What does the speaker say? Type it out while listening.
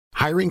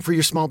Hiring for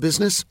your small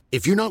business?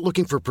 If you're not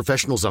looking for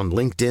professionals on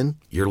LinkedIn,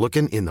 you're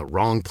looking in the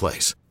wrong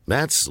place.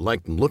 That's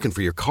like looking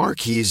for your car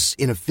keys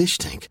in a fish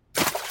tank.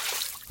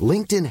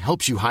 LinkedIn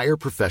helps you hire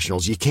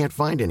professionals you can't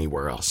find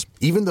anywhere else,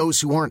 even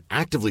those who aren't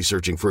actively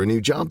searching for a new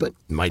job but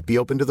might be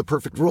open to the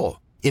perfect role.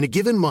 In a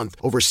given month,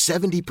 over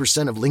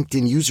 70% of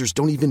LinkedIn users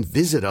don't even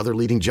visit other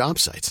leading job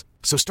sites.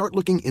 So start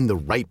looking in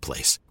the right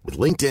place.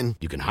 With LinkedIn,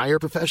 you can hire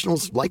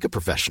professionals like a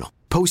professional.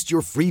 Post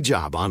your free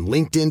job on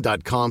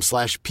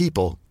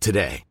linkedin.com/people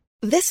today.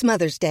 This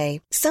Mother's Day,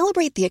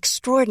 celebrate the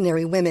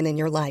extraordinary women in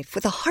your life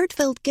with a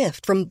heartfelt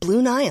gift from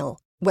Blue Nile.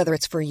 Whether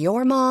it's for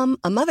your mom,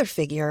 a mother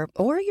figure,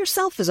 or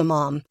yourself as a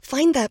mom,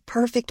 find that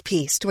perfect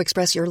piece to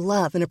express your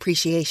love and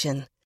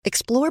appreciation.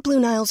 Explore Blue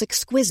Nile's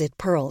exquisite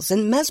pearls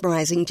and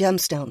mesmerizing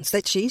gemstones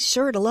that she's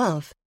sure to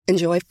love.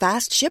 Enjoy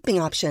fast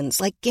shipping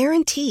options like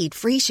guaranteed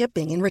free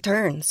shipping and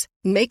returns.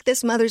 Make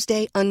this Mother's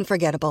Day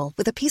unforgettable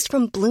with a piece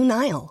from Blue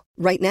Nile.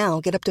 Right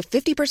now, get up to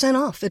 50%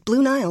 off at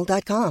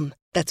BlueNile.com.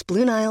 That's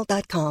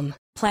BlueNile.com.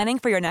 Planning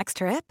for your next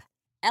trip?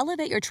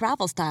 Elevate your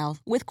travel style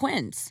with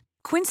Quince.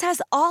 Quince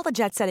has all the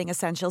jet-setting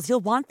essentials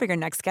you'll want for your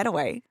next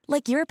getaway,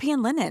 like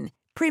European linen,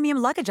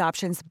 premium luggage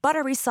options,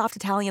 buttery soft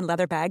Italian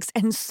leather bags,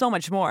 and so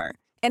much more.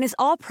 And is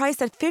all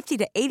priced at 50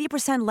 to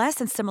 80% less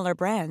than similar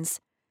brands.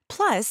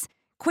 Plus,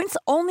 Quince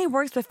only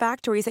works with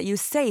factories that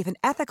use safe and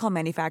ethical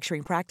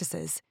manufacturing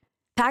practices.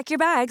 Pack your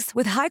bags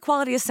with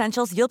high-quality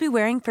essentials you'll be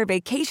wearing for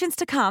vacations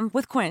to come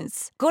with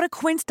Quince. Go to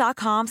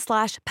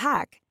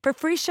quince.com/pack for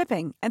free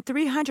shipping and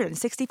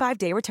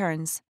 365-day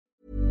returns.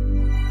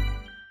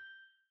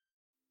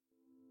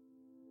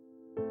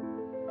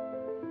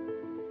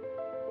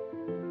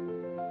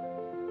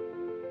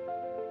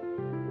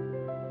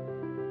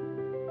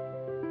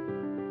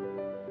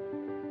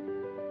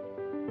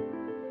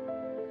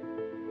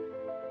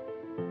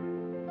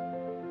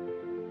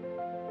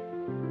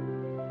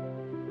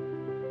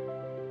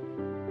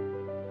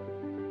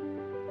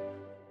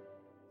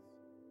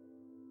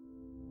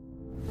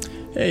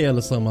 Hej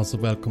allesammans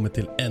och välkommen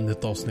till ännu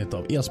ett avsnitt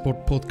av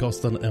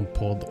e-sport-podcasten, en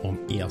podd om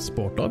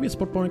e-sport av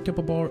e-sportbaren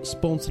på bar,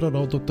 sponsrad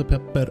av Dr.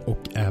 Pepper och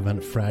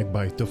även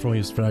Fragbite. Och från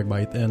just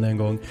Fragbite än en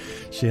gång,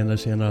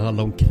 tjena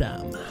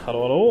hallongkräm.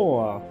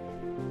 Hallå.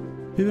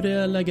 Hur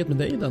är läget med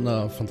dig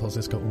denna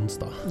fantastiska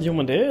onsdag? Jo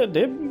men det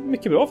är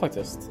mycket bra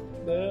faktiskt.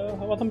 Det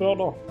har varit en bra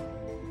dag.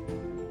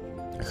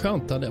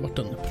 Skönt, det har varit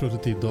en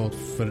produktiv dag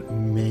för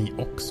mig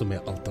också med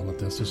allt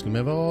annat jag sysslar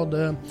med.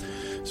 Vad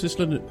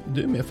sysslade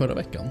du med förra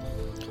veckan?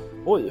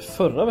 Oj,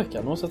 förra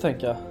veckan måste jag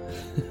tänka.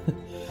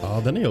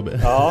 Ja, den är jobbig.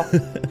 Ja,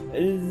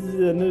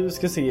 nu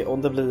ska jag se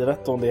om det blir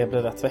rätt, om det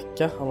blir rätt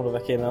vecka, om det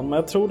vecka innan. Men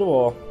jag tror det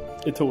var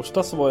i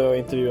torsdag så var jag och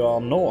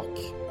intervjuade Nok.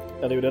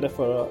 Jag gjorde det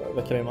förra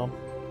veckan innan.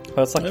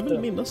 Har jag sagt det? Jag vill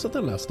minnas att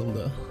jag läste om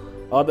det.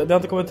 Ja, det har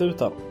inte kommit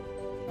ut än.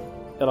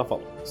 I alla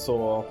fall,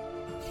 så...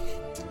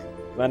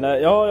 Men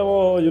ja, jag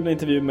var och gjorde en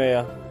intervju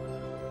med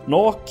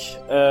Nok.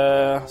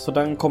 Så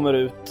den kommer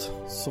ut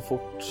så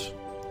fort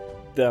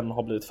den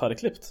har blivit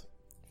färdigklippt.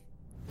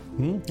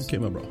 Okej,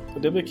 men bra.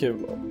 Och det blir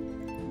kul då.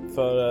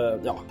 För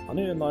ja, han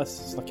är ju nice att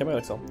snacka med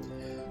liksom.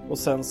 Och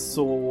sen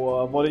så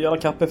var det Jalla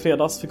Kapp i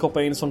fredags. Fick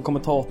hoppa in som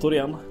kommentator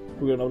igen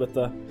på grund av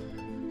lite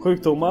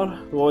sjukdomar.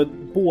 Det var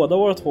båda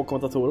våra två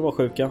kommentatorer var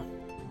sjuka.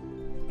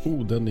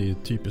 Den är ju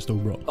typiskt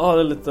obra. Ja,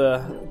 det är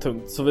lite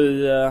tungt. Så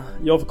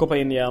jag fick hoppa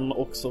in igen.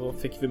 Och så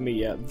fick vi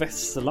med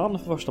Vesslan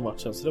för första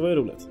matchen. Så det var ju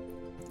roligt.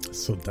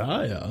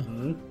 Sådär ja.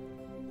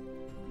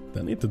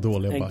 Den är inte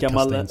dålig att bara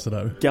kasta in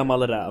sådär.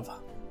 Gammal räv.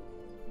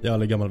 Ja,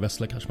 eller gammal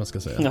vässla kanske man ska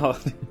säga. Ja,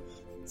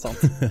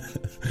 sant.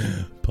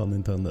 Pun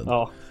intended.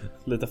 Ja,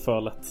 lite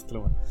för lätt till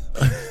och med.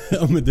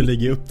 Ja, men du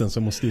lägger upp den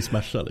så måste ju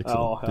smasha liksom.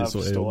 Ja, det är så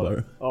jag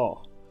jobbar.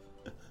 Ja.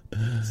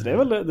 Så det är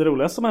väl det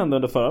roligaste som hände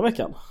under förra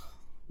veckan,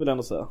 vill jag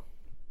ändå säga.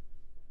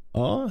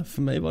 Ja,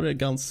 för mig var det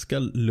ganska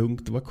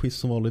lugnt. Det var quiz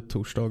som vanligt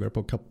torsdagar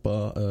på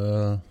Kappa.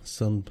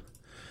 Sen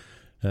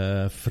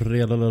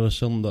fredag eller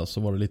söndag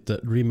så var det lite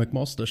DreamHack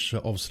Masters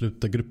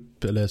avsluta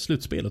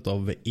slutspelet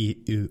av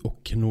EU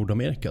och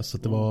Nordamerika. Så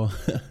det var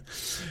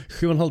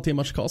 7,5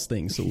 timmars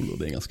casting solo.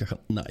 Det är ganska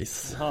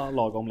nice. Ja,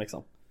 lagom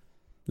liksom.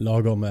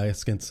 Lagom, jag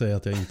ska inte säga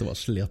att jag inte var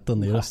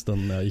sleten i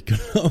rösten när jag gick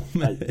av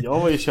mig. Nej, jag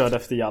var ju körd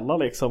efter Jalla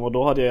liksom. Och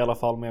då hade jag i alla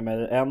fall med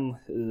mig en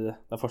i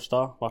den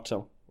första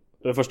matchen.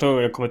 Det första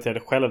gången jag kommenterade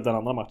själv den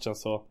andra matchen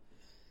så...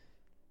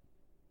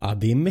 Ja,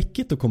 det är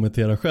mäckigt att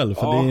kommentera själv.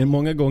 För det är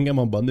många gånger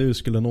man bara, nu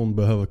skulle någon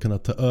behöva kunna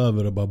ta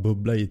över och bara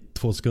bubbla i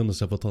 2 sekunder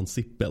så jag får ta en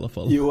sipp i alla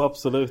fall. Jo,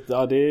 absolut.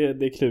 Ja, det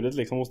är klurigt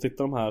liksom. Man måste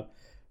hitta de här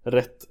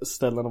rätt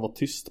ställen att vara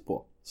tyst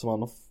på. Så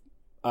man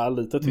är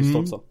lite tyst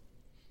också.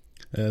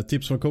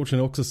 Tips från coachen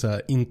är också så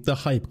här, inte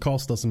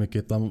hypecasta så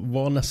mycket utan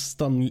var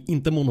nästan,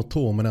 inte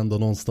monoton men ändå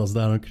någonstans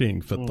där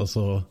omkring. För att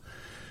alltså,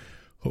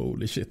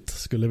 holy shit.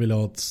 Skulle vilja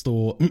ha ett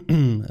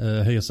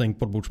höja sänk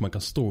på ett bord som man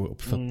kan stå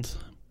upp för att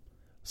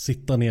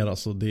sitta ner,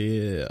 alltså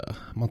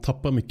man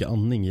tappar mycket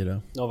andning i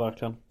det. Ja,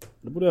 verkligen.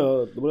 Det borde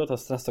jag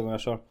testa nästa gång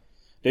jag kör.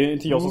 Det är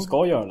inte jag som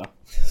ska göra det.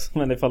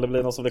 Men ifall det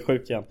blir någon som blir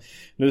sjuk igen.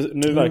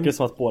 Nu verkar det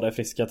som att båda är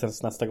friska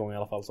tills nästa gång i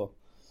alla fall så.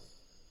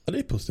 Ja, det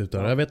är positivt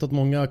där. Jag vet att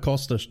många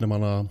casters när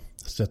man har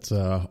sett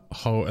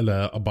how,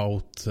 eller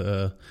about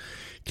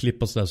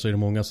klipp och sådär, så är det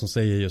många som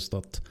säger just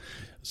att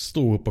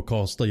stå upp och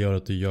kasta gör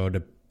att du gör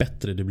det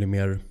bättre. Det blir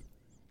mer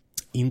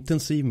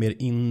intensiv, mer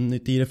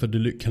inuti det, för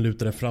du kan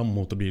luta dig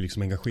framåt och bli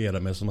liksom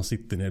engagerad, men som man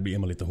sitter ner blir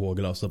man lite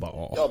håglös och bara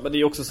Ja, men det är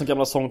ju också som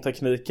gamla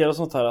sångtekniker och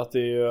sånt här, att det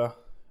är ju,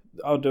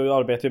 ja, du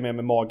arbetar ju mer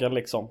med magen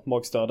liksom,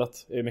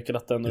 magstödet är ju mycket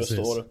lättare när du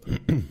står upp.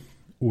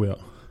 Oh ja.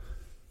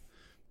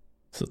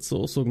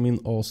 Så såg min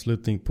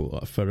avslutning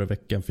på förra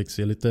veckan. Fick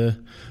se lite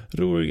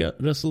roliga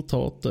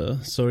resultat.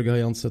 Sörga har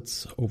ju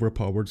ansetts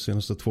overpowered de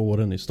senaste 2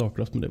 åren i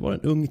Starcraft, men det var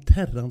en ung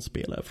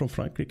Terran-spelare från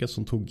Frankrike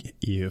som tog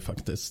EU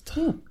faktiskt.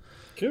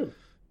 Kul.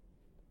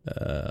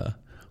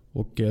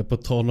 Och på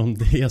tal om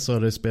det så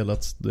har det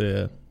spelats,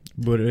 det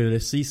började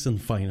season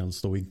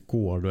finals då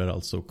igår. Då är det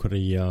alltså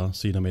Korea,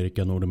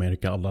 Sydamerika,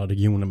 Nordamerika, alla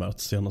regioner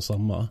möts i en och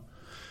samma.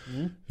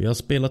 Vi har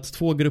spelat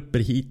 2 grupper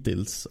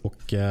hittills,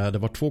 och det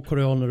var 2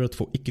 koreaner och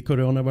 2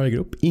 icke-koreaner i varje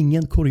grupp.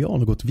 Ingen korean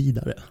har gått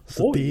vidare.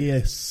 Så det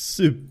är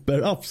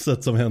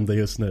super-upset som händer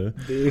just nu.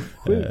 Det är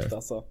sjukt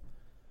alltså.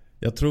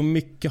 Jag tror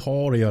mycket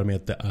har att göra med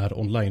att det är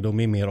online. De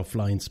är mer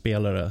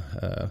offline-spelare.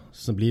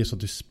 Sen blir det så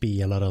att du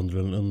spelar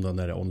annorlunda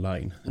när det är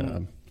online.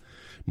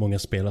 Många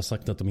spelare har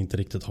sagt att de inte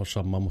riktigt har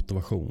samma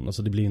motivation.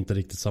 Alltså det blir inte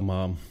riktigt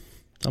samma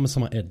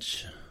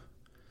edge.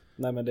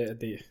 Nej, men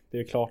det är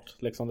ju klart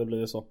liksom, det blir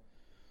ju så.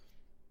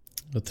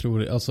 Jag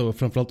tror, alltså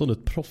framförallt om du är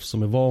ett proffs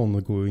som är van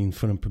att gå in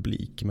för en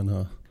publik.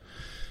 Men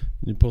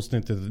ni påstår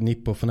inte att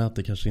Nippo och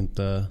Fnatic kanske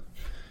inte,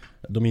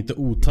 de är inte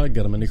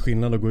otaggade, men det är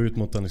skillnad att gå ut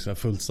mot en liksom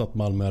fullsatt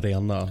Malmö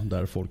Arena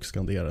där folk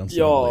skanderar en.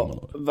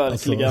 Ja,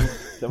 verkligen. Alltså,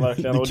 det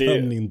verkligen. Det och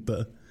kan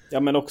inte. Ja,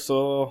 men också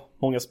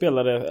många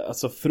spelare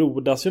alltså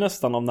frodas ju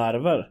nästan av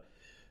nerver.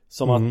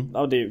 Som att,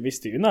 ja,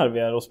 visst det är ju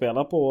nervigare att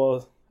spela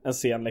på en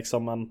scen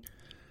liksom, men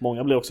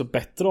många blir också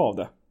bättre av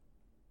det.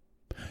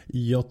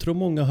 Jag tror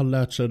många har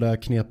lärt sig det där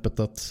knepet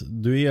att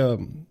du är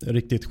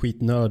riktigt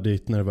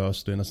skitnördigt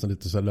nervös, du är nästan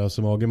lite så här lös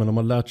i magen, men de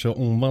har lärt sig att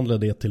omvandla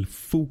det till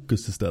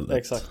fokus istället.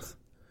 Exakt.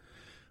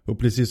 Och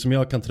precis som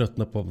jag kan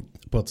tröttna på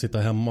att sitta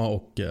hemma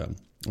och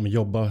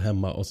jobba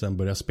hemma och sen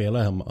börja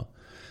spela hemma,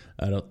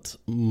 är att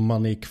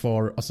man är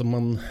kvar, alltså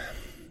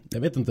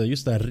jag vet inte,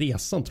 just den här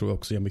resan tror jag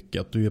också gör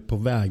mycket, att du är på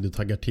väg, du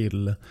taggar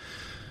till,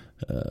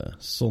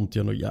 sånt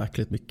gör nog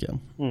jäkligt mycket.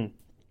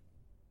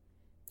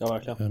 Ja,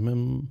 verkligen.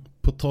 Men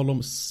på tal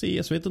om CS,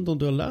 jag vet inte om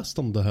du har läst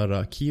om det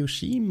här.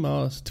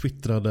 Kiyoshima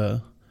twittrade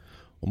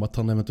om att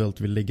han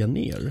eventuellt vill lägga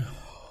ner.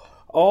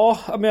 Ja,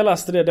 men jag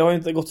läste det. Det har ju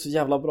inte gått så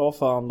jävla bra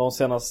för han de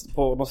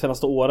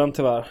senaste åren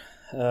tyvärr.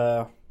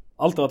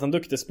 Alltid varit en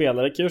duktig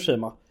spelare,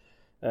 Kiyoshima.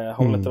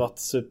 Har väl inte varit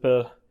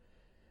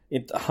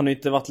han har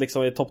inte varit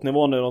liksom i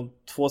toppnivå nu de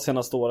 2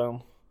 senaste åren.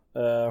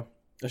 Jag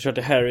har kört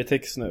i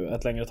Heretics nu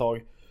ett längre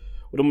tag.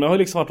 Och de har ju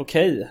liksom varit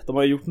okej. De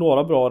har ju gjort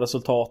några bra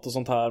resultat och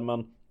sånt här,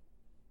 men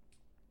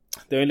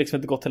det har ju liksom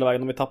inte gått hela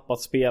vägen. De har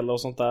tappat spelare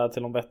och sånt där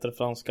till de bättre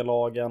franska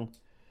lagen.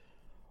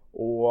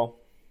 Och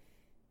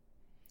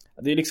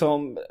det är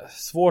liksom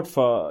svårt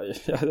för,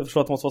 jag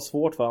förstår att det måste vara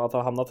svårt för honom att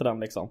ha hamnat i den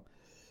liksom.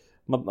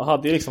 Man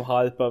hade ju liksom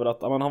hype över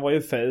att han var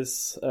ju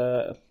face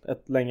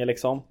ett länge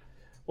liksom.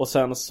 Och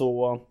sen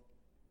så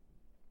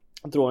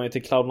drog han ju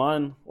till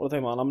Cloud9. Och då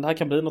tänkte man, men det här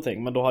kan bli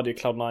någonting. Men då hade ju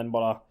Cloud9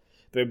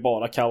 det var ju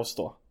bara kaos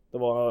då. Det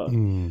var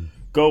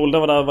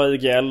Golden var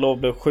IGL och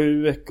blev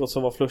sjuk, och så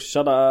var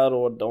Flusha där,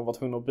 och de var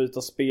tvungna att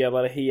byta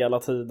spelare hela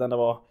tiden. Det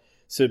var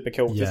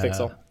superkaotiskt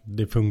liksom.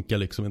 Det funkar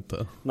liksom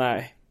inte.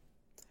 Nej.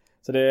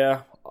 Så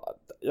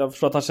jag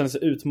förstår att han känner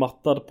sig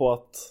utmattad på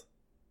att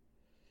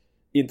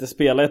inte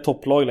spela i ett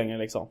topplag längre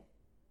liksom.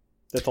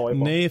 Det tar ju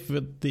på. Nej,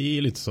 för det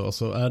är lite så.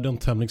 Så är det en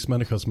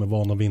tävlingsmänniska som är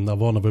van att vinna,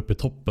 van att vara uppe i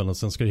toppen, och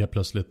sen ska du helt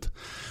plötsligt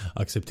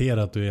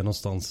acceptera att du är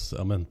någonstans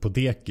på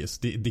dekis.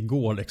 Det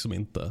går liksom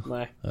inte.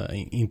 Nej.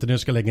 Inte när du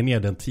ska lägga ner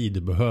den tid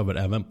du behöver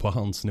även på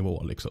hans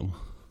nivå liksom.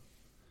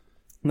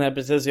 Nej,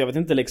 precis. Jag vet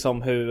inte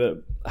liksom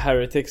hur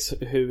Heretics,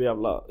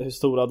 hur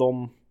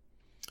stora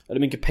eller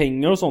mycket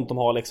pengar och sånt de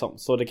har liksom.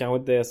 Så det kanske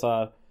inte är så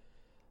här.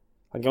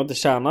 Han kan inte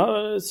tjäna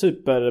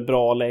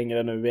superbra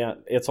längre nu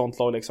i ett sånt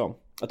lag liksom.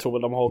 Jag tror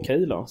väl de har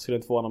okej då, skulle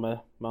inte förvåna mig.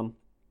 Men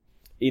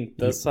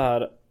inte så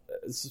här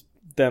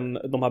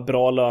de här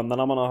bra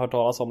lönerna man har hört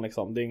talas om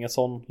liksom. Det är ingen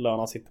sån lön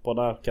han sitter på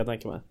där, kan jag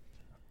tänka mig.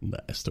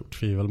 Nej, stort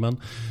tvivel.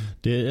 Men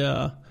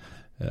det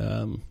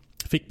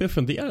fick mig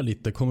fundera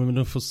lite. Kommer vi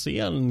nog få se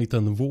en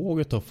liten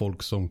våg av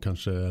folk som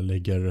kanske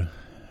lägger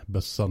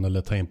bössan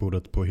eller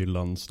tangentbordet på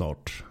hyllan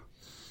snart?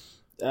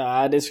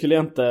 Nej, det skulle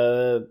jag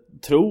inte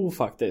tro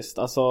faktiskt.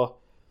 Alltså,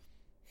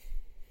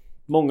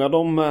 många av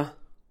de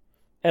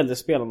äldre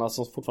spelarna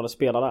som fortfarande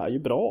spelar är ju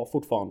bra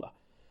fortfarande.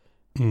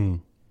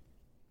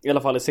 I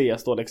alla fall i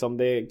CS då liksom.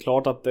 Det är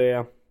klart att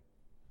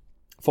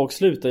folk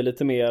slutar ju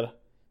lite mer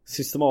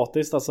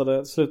systematiskt. Alltså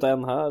det slutar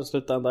en här,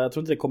 slutar en där. Jag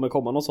tror inte det kommer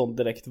komma någon sån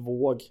direkt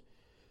våg.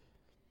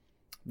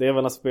 Det är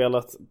väl när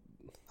spelet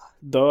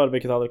dör,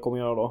 vilket aldrig kommer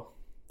göra då,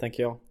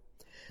 tänker jag.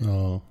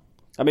 Ja.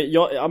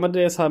 Men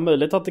det är så här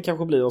möjligt att det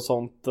kanske blir något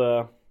sånt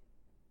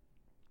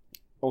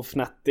om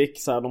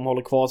Fnatic så här, de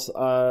håller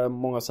kvar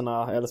många av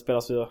sina, eller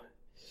spelas ju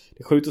Det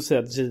är sjukt att säga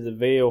att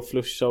JV och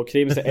Flusha och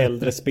Krims är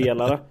äldre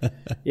spelare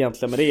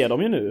egentligen, men det är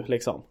de ju nu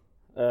liksom.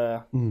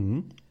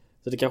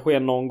 Så det kanske är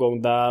någon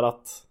gång där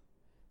att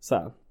så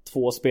här,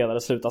 2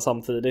 spelare slutar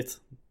samtidigt.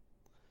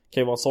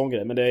 Kan ju vara en sån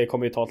grej, men det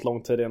kommer ju ta ett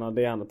lång tid innan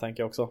det händer,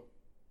 tänker jag också.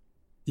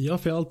 Ja,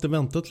 för jag har alltid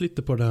väntat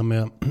lite på det här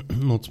med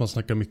något som man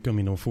snackar mycket om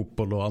inom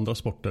fotboll och andra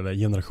sporter,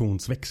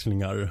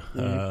 generationsväxlingar.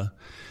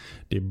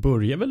 Det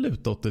börjar väl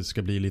luta åt att det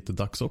ska bli lite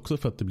dags också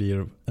för att det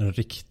blir en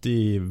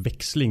riktig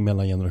växling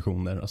mellan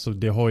generationer. Alltså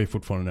det har ju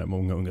fortfarande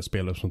många unga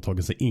spelare som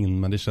tagit sig in,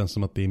 men det känns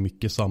som att det är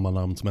mycket samma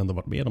namn som ändå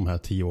varit med de här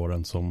 10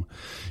 åren som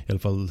i alla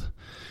fall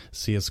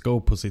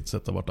CSGO på sitt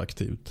sätt har varit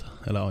aktivt.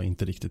 Eller ja,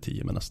 inte riktigt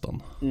 10 men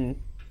nästan.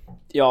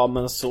 Ja,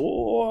 men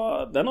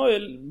så den har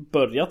ju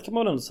börjat, kan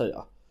man väl ändå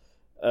säga.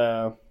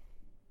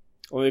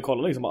 Om vi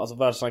kollar liksom, alltså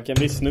världsranken,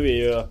 visst nu är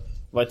ju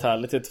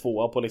Vitality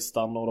 2 på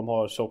listan och de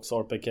har Shox,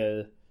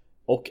 RPK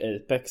och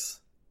Apex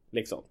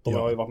liksom. De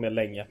har ju varit med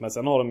länge, men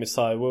sen har de ju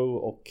Saiwo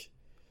och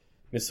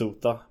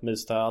Misuta,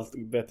 allt,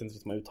 vet inte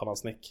hur man uttalar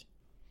hans nick.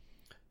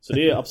 Så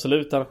det är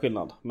absolut en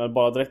skillnad. Men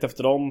bara direkt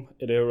efter dem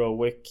är det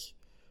Heroic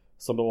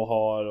som då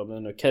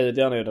har,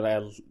 Cadian är ju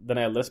den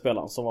äldre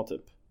spelaren som var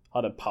typ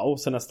hade en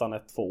paus i nästan 1-2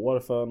 år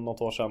för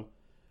något år sedan.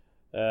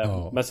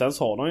 Men sen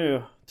så har de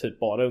ju typ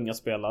bara unga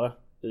spelare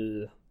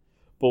i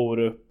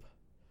Borup,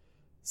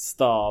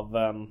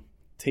 Staven,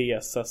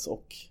 TSS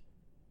och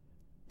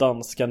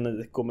danska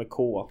Niko med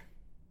K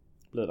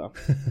blir det.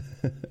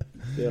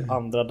 Det är den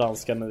andra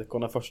danska Niko,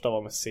 den första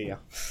var med C.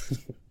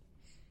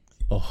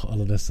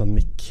 Alla dessa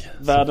nick.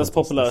 Världens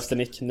populäraste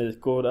nick,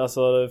 Niko.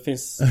 Alltså det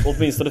finns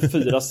åtminstone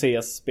 4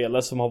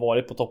 CS-spelare som har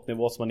varit på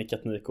toppnivå som har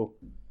nickat Niko.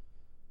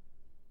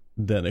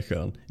 Den är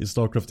skön. I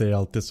StarCraft är det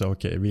alltid så,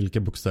 okej, vilka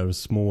bokstäver är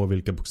små,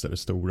 vilka bokstäver är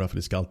stora, för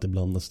det ska alltid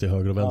blandas till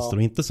höger och vänster.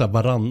 Och inte så här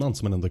varannan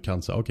som man ändå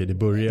kan säga, okej, det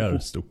börjar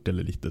stort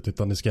eller litet,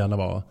 utan det ska gärna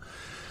vara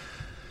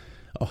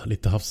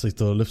lite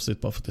hafsigt och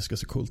lufsigt bara för att det ska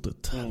se coolt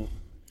ut.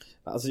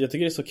 Alltså jag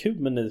tycker det är så kul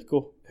med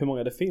Niko, hur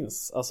många det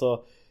finns.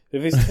 Alltså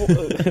det finns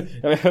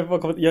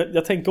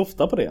jag tänker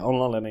ofta på det av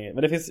någon anledning.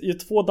 Men det finns ju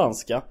 2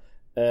 danska.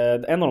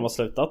 En av dem har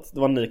slutat. Det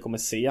var Niko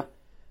med C.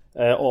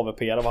 AVP,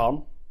 det var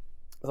han.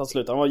 Han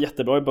slutade, han var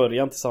jättebra i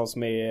början tillsammans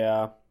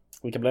med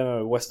vilka blev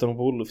det, Western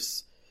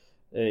Wolves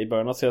i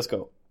början av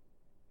CSGO.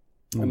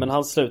 Men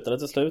han slutade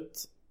till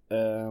slut.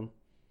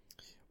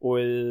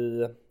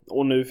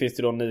 Och nu finns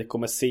det då Niko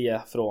med C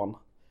från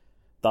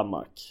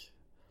Danmark.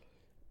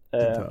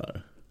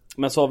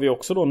 Men så har vi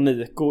också då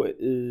Niko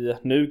i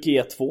nu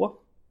G2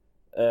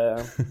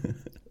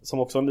 som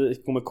också har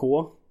Niko med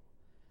K,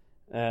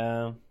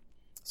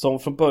 som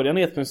från början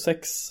i 1.6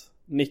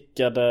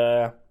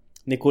 nickade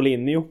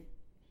Nicolinho.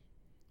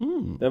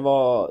 Det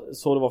var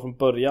så det var från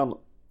början.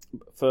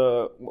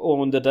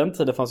 Och under den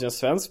tiden fanns ju en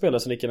svensk spelare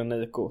som nickade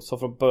Niko, så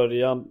från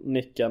början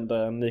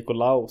nickade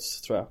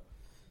Nikolaus, tror jag.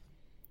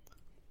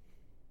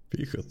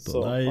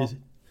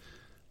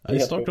 I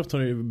StarCraft har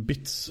det ju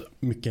bytts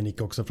mycket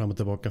nick också fram och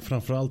tillbaka.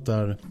 Framförallt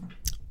där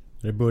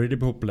det började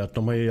bli populärt.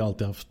 De har ju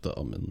alltid haft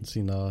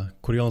sina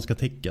koreanska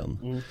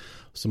tecken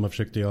som har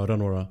försökt göra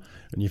några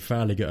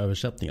ungefärliga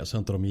översättningar. Så har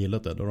inte de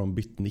gillat det. Då har de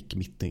bytt nick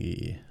mitt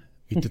i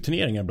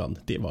turneringar ibland.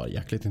 Det var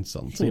jäkligt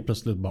intressant. Så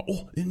plötsligt bara,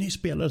 det är en ny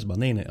spelare. Så bara,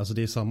 nej, alltså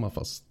det är samma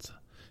fast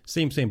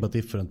same but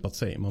different but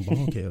same. Man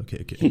bara,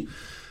 okej.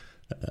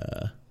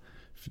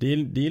 För det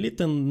är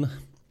lite en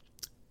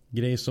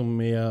grej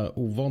som är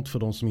ovant för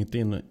de som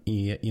inte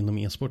är inom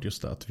e-sport,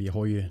 just det, att vi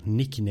har ju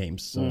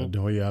nicknames. Det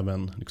har ju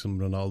även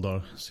liksom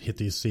Ronaldo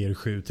heter ju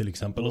CR7 till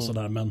exempel och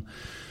sådär, men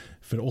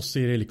för oss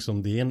är det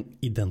liksom, det är en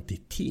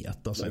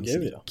identitet, alltså ens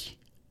nick.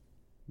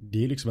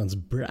 Det är liksom ens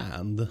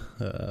brand.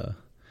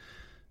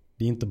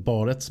 Det är inte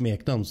bara ett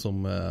smeknamn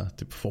som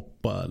typ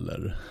Foppa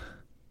eller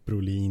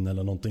Brolin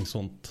eller någonting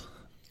sånt.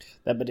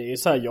 Nej, men det är ju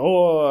så här,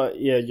 jag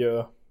är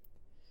ju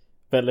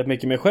väldigt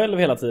mycket mig själv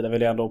hela tiden,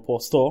 vill jag ändå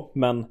påstå,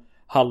 men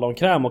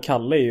Hallonkräm och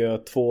Kalle är ju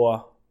två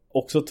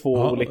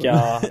olika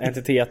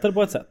entiteter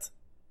på ett sätt.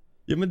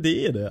 Ja, men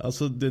det är det.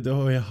 Alltså det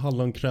har ju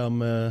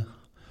Hallonkräm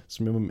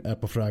som är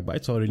på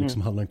Fragbite, så har det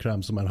liksom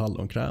Hallonkräm som är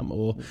Hallonkräm,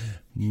 och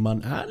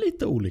man är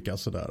lite olika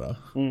sådär.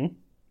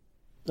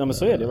 Ja, men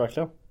så är det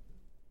verkligen.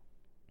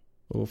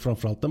 Och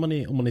framförallt om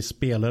man är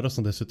spelare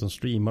som dessutom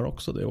streamar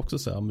också. Det är också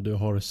så här, men du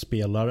har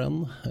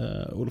spelaren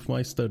Olof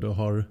Meister, du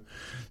har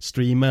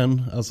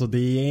streamern. Alltså det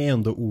är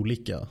ändå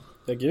olika.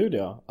 Ja, gud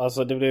ja.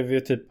 Alltså det blev ju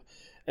typ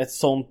ett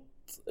sånt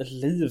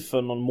liv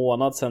för någon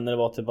månad sedan när det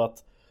var typ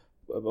att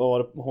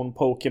hon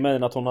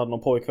Pokémon, att hon hade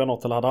någon pojkvän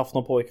eller hade haft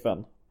någon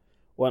pojkvän.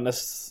 Och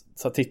hennes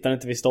så tittaren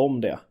inte visste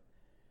om det.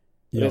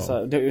 Ja. Det är så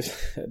här,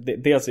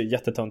 det är alltså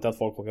jättetönt att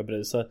folk åker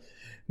bry sig.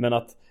 Men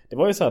att det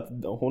var ju så att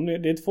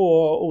det är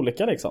 2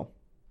 olika liksom.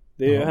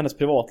 Det är ju hennes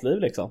privatliv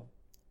liksom.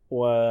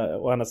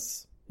 Och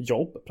hennes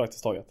jobb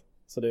praktiskt taget.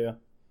 Så det är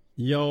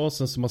Ja,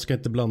 sen så man ska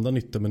inte blanda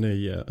nytta med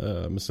nöje.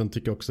 Men sen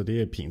tycker jag också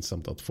det är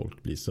pinsamt att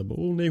folk blir så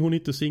åh nej, hon är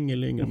inte singel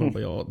längre. Man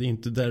bara, ja, det är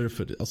inte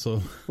därför.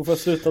 Alltså... Hon får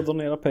sluta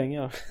donera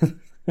pengar.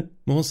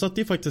 Men hon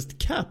satte ju faktiskt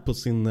cap på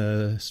sin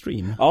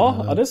stream.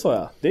 Ja, det sa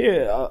jag. Det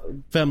är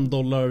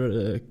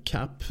 $5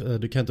 cap.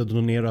 Du kan inte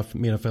donera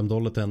mer än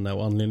 $5 till henne.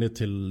 Och anledningen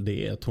till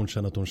det är att hon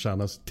känner att hon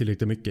tjänar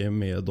tillräckligt mycket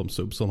med de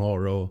subs hon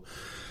har. Och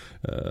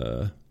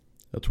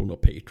jag tror hon har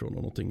Patreon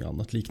och någonting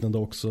annat liknande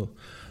också.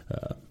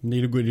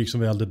 Det går ju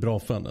liksom väldigt bra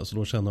för henne. Så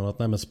då känner hon att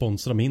nej, men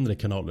sponsra mindre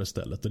kanaler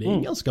istället. Och det är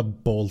en ganska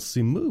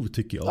ballsy move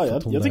tycker jag. Ja, för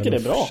att hon jag tycker det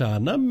är bra.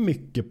 Tjänar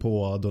mycket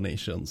på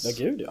donations.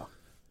 Ja, gud ja.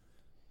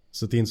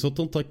 Så det är inte så att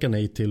hon tackar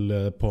nej till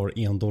ett par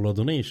 $1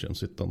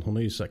 donations. Utan hon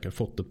har ju säkert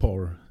fått ett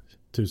par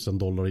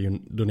 $1,000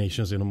 i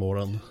donations genom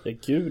åren. Ja,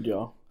 gud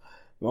ja.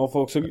 Men man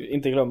får också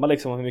inte glömma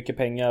liksom hur mycket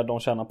pengar de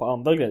tjänar på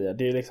andra grejer.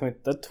 Det är liksom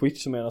inte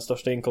Twitch som är den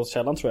största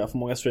inkomstkällan tror jag för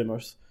många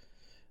streamers.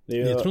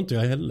 Det tror inte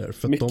jag heller.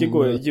 För mycket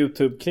går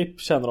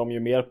YouTube-klipp tjänar de ju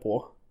mer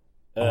på.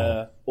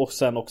 Och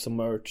sen också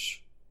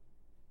merch.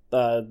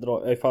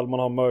 Ifall man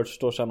har merch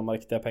då tjänar man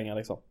riktiga pengar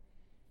liksom.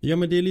 Ja,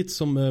 men det är lite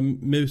som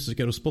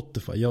musiker och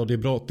Spotify. Ja, det är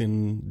bra att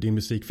din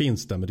musik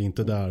finns där, men det är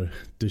inte där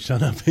du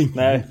tjänar pengar.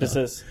 Nej,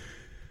 precis.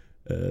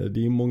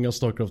 Det är många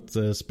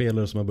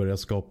StarCraft-spelare som har börjat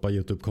skapa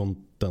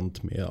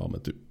YouTube-content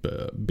med typ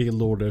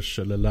build orders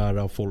eller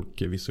lära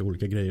folk vissa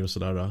olika grejer och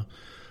sådär.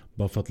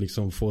 Bara för att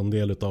liksom få en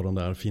del av de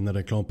där fina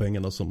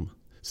reklampengarna som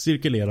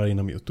cirkulerar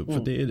inom YouTube. För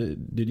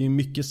det är ju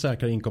mycket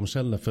säkrare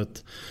inkomstkällor för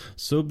att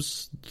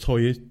subs tar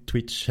ju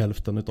Twitch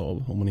hälften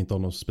utav om man inte har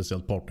något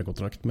speciellt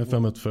partnerkontrakt.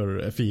 Men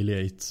för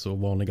affiliates och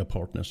vanliga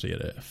partners så är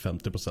det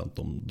 50%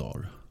 om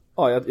dagar.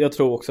 Ja, jag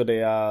tror också det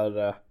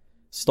är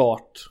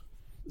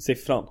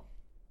startsiffran.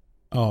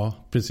 Ja,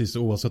 precis.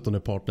 Oavsett om det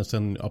är partner.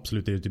 Sen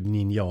absolut är det typ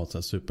Ninja, så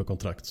här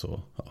superkontrakt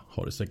så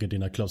har du säkert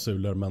dina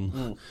klausuler. Men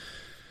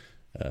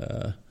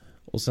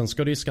och sen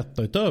ska du ju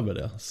skatta utöver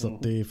det. Så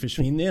att det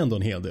försvinner ändå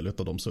en hel del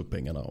av de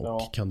subpengarna.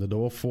 Och kan du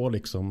då få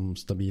liksom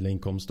stabila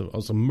inkomster.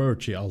 Alltså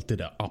merch är alltid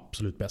det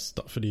absolut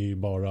bästa. För det är ju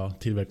bara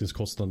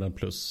tillverkningskostnaden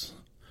plus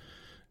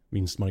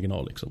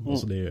vinstmarginal liksom.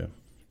 Alltså det är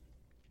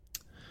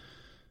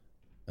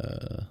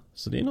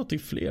så det är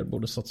något fler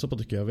borde satsa på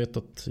tycker jag. Jag vet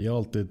att jag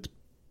alltid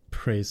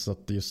praisat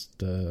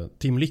just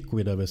Team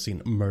Liquid över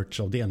sin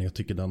merch-avdelning. Jag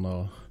tycker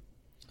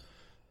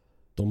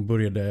de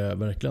började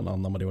verkligen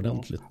anamma det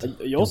ordentligt.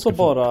 Jag såg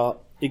bara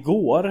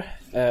igår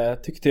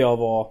tyckte jag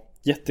var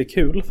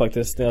jättekul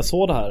faktiskt när jag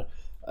såg det här.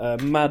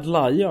 Mad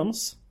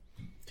Lions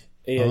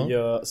är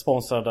ju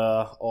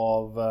sponsrade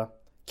av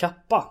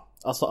Kappa.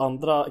 Alltså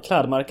andra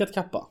klädmärket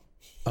Kappa.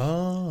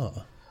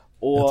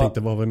 Och jag tänkte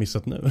vad har vi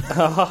missat nu?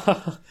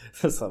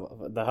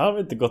 Det här har vi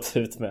inte gått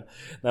ut med.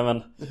 Nej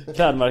men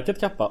klädmärket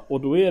Kappa.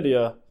 Och då är det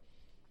ju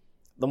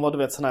de har du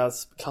vet såna här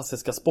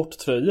klassiska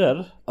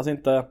sporttröjor. Alltså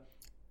inte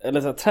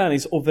eller så här,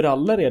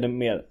 träningsoveraller är det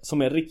mer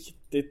som är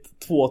riktigt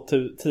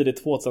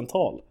tidigt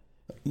 2000-tal.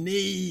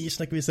 Nej,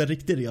 snackar vi så här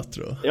riktigt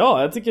retro.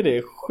 Ja, jag tycker det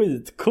är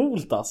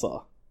skitcoolt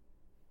alltså.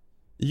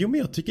 Jo, men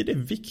jag tycker det är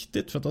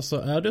viktigt för att alltså,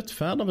 är du ett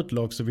fan av ett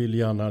lag så vill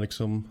gärna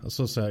liksom,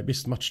 alltså så här,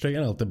 visst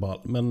matchtröjan är alltid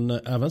ball, men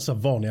även så här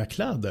vanliga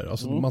kläder.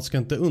 Alltså man ska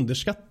inte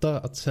underskatta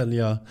att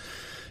sälja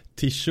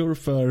t-shirt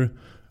för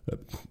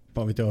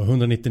vad vet jag,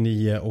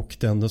 199 och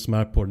den som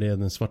är på det är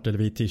en svart eller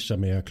vit t-shirt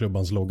med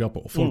klubbans logga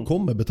på. Folk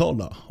kommer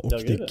betala och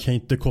det kan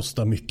inte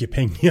kosta mycket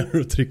pengar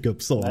att trycka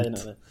upp sånt.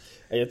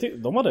 Nej. Jag tycker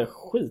de hade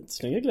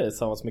skitsnygga grejer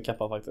tillsammans med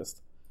Kappa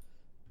faktiskt.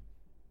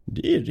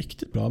 Det är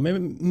riktigt bra,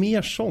 men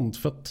mer sånt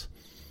för att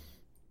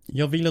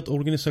jag vill att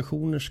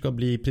organisationer ska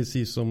bli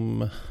precis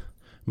som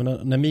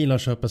när Milan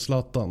köper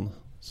Zlatan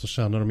så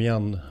tjänar de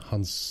igen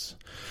hans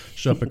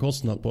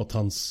köpekostnad på att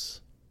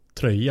hans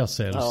tröja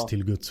säljs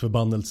till Guds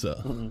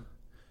förbannelse.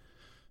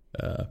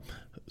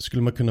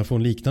 Skulle man kunna få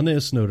en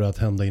liknande snurra att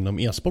hända inom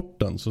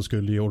e-sporten så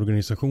skulle ju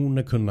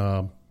organisationer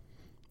kunna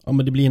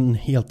men det blir en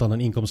helt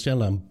annan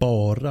inkomstkälla än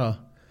bara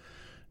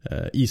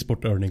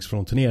e-sport earnings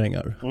från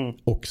turneringar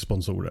och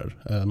sponsorer.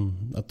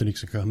 Att du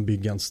liksom kan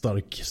bygga en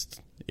stark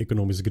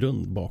ekonomisk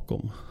grund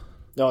bakom.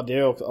 Ja, det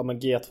är också, men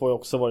G2 har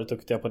också varit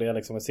duktiga på det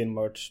liksom med sin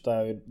merch.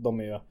 De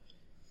är ju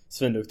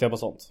svinduktiga på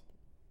sånt.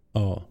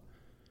 Ja,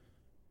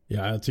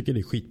 jag tycker det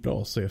är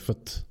skitbra att se för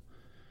att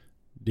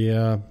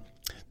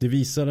det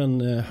visar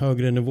en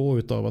högre nivå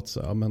utav att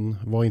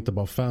var inte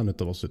bara fan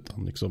utav oss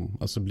utan liksom,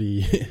 alltså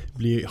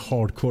bli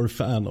hardcore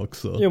fan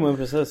också. Jo men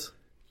precis.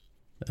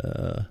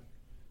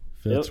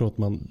 För jag tror att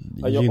man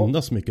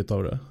gynnas mycket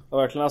av det. Ja,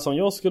 verkligen, alltså om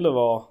jag skulle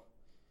vara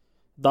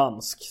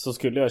dansk så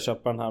skulle jag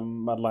köpa den här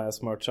Mad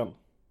Lions merchen.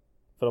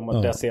 För de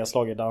har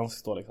DC-slag i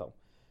dansk då liksom.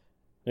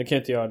 Nu kan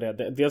jag inte göra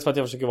det. Dels för att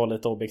jag försöker vara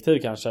lite objektiv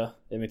kanske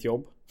i mitt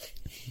jobb.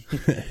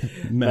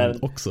 men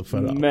också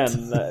för att. Men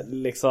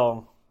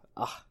liksom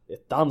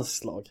ett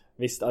danslag.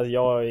 Visst, alltså,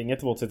 jag har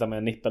inget emot att sitta med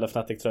en nipp eller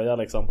Fnatic-tröja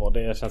liksom på.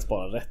 Det känns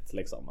bara rätt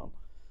liksom.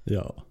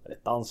 Men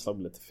ett danslag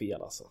blir lite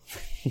fel alltså.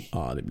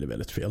 Ja, det blir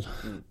väldigt fel.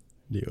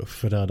 Det är ju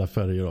förräda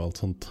färger och allt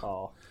sånt.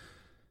 Ja.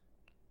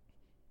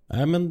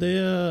 Nej, men det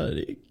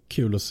är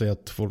kul att se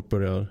att folk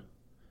börjar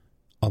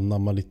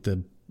anamma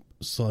lite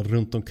så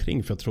runt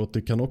omkring, för jag tror att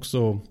du kan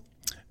också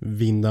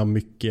vinna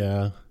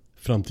mycket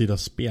framtida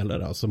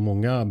spelare. Alltså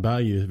många bär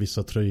ju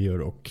vissa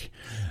tröjor och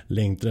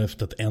längtar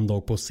efter att en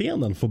dag på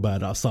scenen få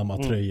bära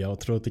samma tröja, och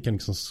tror att det kan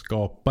liksom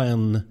skapa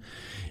en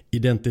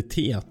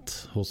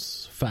identitet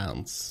hos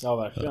fans. Ja,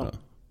 verkligen.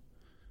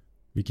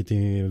 Vilket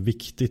är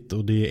viktigt,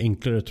 och det är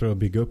enklare tror jag att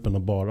bygga upp än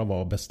att bara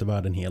vara bäst i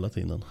världen hela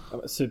tiden.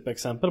 Ja,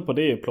 superexempel på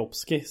det är ju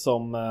Plopski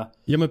som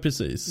ja, men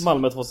precis.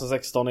 Malmö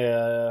 2016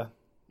 är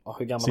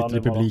hur gammal sitter han nu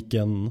i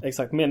publiken. var.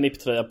 Exakt, med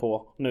NIP-tröja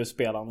på. Nu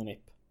spelar han i NIP.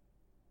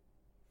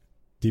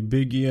 Det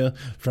bygger,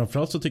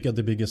 framförallt så tycker jag att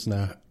det bygger såna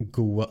här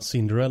goa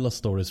Cinderella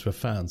stories för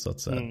fans, att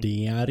säga.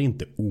 Det är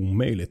inte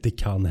omöjligt, det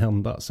kan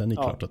hända. Sen är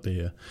det klart att det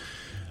är,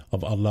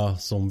 av alla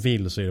som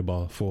vill så är det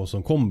bara få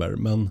som kommer,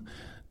 men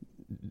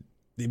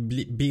det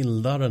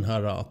bildar den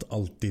här att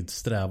alltid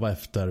sträva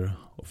efter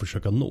och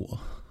försöka nå.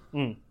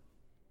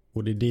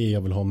 Och det är det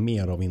jag vill ha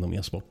mer av inom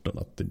e-sporten,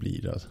 att det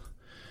blir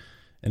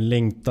en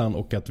längtan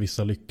och att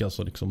vissa lyckas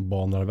och liksom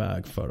banar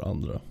väg för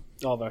andra.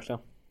 Ja,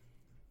 verkligen.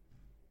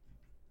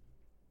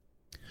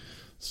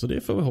 Så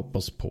det får vi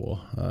hoppas på.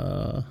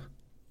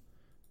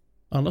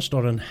 Annars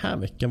då den här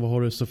veckan, vad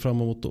har du så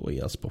fram emot då i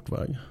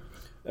e-sportväg?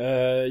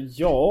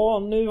 Ja,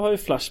 nu har ju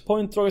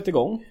Flashpoint dragit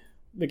igång,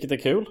 vilket är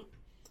kul.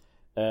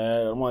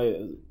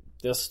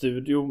 Deras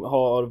studio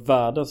har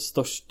världens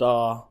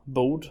största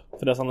bord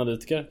för deras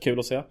analytiker. Kul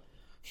att se.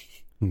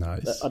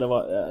 Nice. Ja, det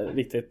var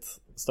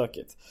riktigt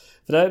stökigt.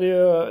 För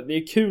det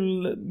är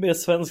kul med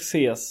svensk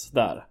CS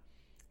där.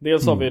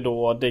 Dels har vi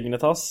då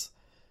Dignitas,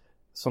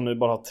 som nu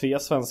bara har 3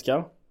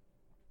 svenskar.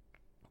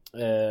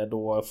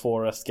 Då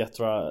Forest,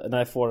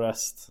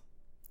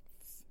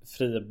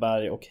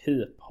 Friberg och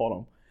Heap har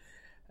de.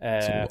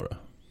 Så var det.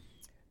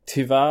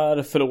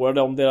 Tyvärr förlorade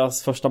de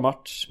deras första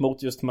match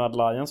mot just Mad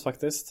Lions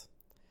faktiskt.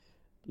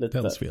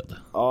 Lite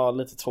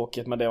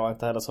tråkigt, men det var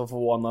inte heller så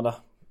förvånande.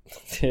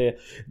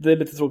 Det är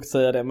lite tråkigt att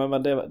säga det,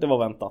 men det var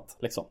väntat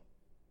liksom.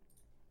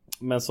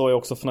 Men så är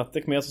också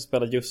Fnatic med, som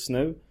spelar just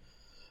nu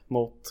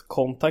mot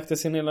Contact i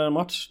sin lilla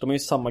match. De är ju i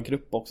samma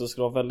grupp också, så det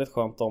skulle vara väldigt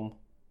skönt om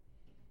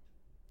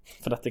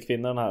Fnatic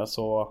vinner den här,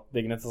 så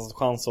Dignitas har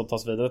chans att ta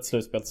sig vidare till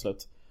slutspel till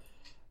slut.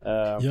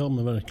 Ja,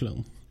 men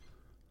verkligen.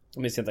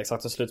 Jag minns inte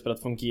exakt hur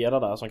slutspelet fungerar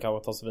där, som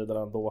kanske tar sig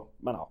vidare ändå.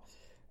 Men ja.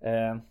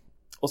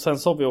 Och sen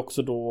så har vi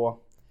också då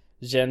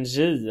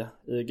Gen.G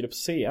i grupp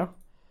C.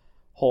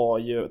 Har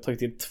ju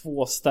tagit in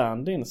 2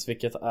 stand-ins,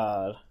 vilket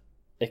är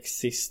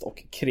Exist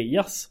och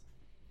Kreas.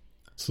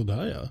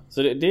 Sådär ja.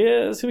 Så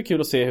det ska bli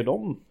kul att se hur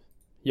de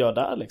gör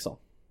där liksom.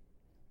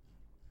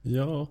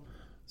 Ja.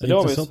 Det är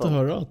intressant att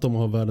höra att de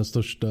har världens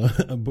största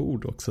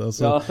bord också.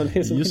 Alltså, ja,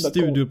 just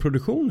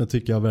studioproduktionen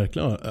tycker jag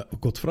verkligen har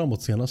gått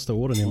framåt senaste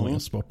åren i många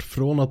sport.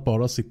 Från att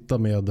bara sitta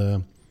med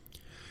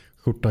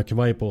skjorta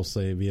kavaj på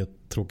sig vid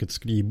ett tråkigt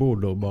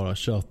skrivbord och bara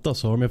köta,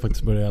 så har de ju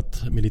faktiskt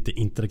börjat med lite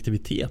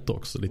interaktivitet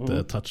också.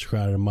 Lite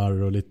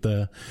touchskärmar och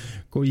lite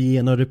gå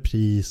igenom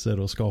repriser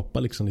och skapa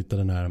liksom lite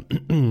den här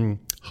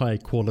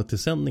high quality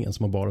sändningen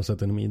som man bara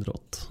sett inom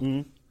idrott.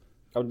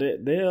 Ja,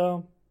 det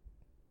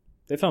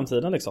är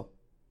framtiden liksom.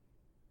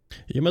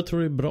 Ja, men jag tror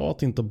det är bra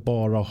att inte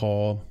bara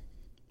ha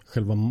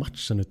själva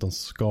matchen, utan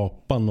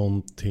skapa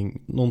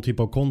någon typ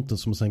av content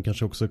som sen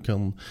kanske också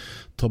kan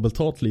ta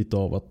betalt lite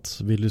av.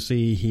 Att vill du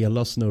se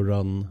hela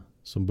snurran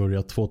som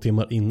börjar 2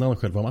 timmar innan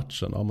själva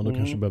matchen, ja, men då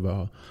kanske behöver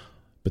ha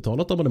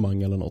betalat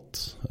abonnemang eller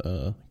något.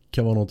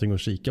 Kan vara någonting att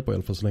kika på i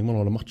alla fall, så länge man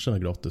håller matcherna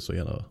gratis och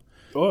gärna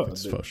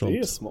det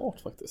är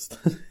smart faktiskt.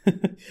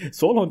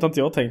 Så långt har inte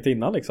jag tänkt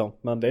innan liksom,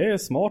 men det är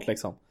smart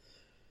liksom.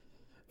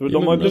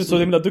 De har ju blivit så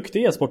himla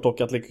duktiga i e-sport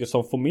dock, att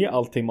liksom få med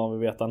allting man vill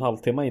veta en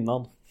halvtimme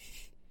innan.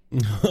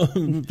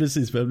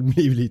 Precis, vi har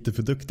blivit lite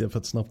för duktiga för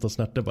att snabbt och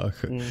snärta bara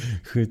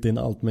skjuta in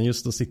allt. Men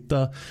just att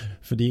sitta,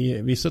 för det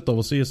är, vissa av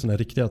oss är ju såna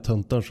riktiga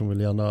töntar som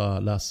vill gärna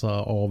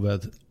läsa av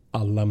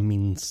alla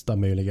minsta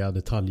möjliga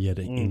detaljer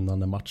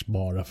innan en match,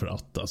 bara för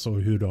att, alltså,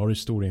 hur har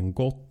historien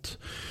gått,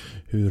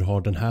 hur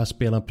har den här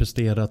spelaren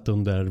presterat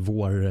under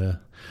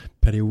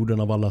vårperioden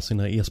av alla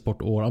sina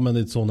e-sportår. Ja, men det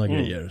är sådana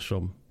grejer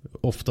som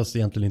oftast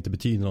egentligen inte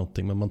betyder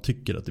någonting, men man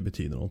tycker att det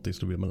betyder någonting,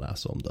 så vill man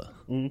läsa om det.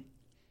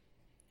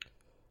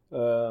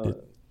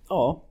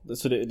 Ja,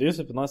 så det är ju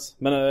supernice.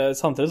 Men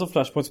samtidigt så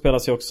Flashpoint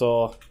spelas ju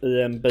också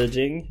i en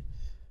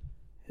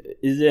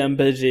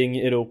Beijing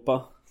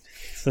Europa.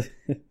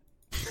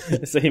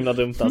 Så himla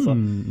dumt alltså.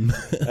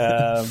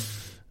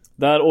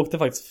 Där åkte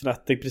faktiskt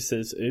Fnatic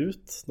precis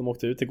ut. De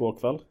åkte ut igår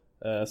kväll.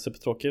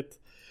 Supertråkigt.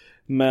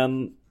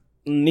 Men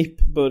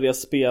NIP börjar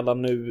spela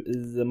nu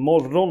i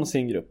morgon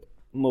sin grupp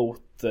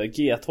mot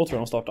G2, tror jag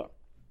de startar.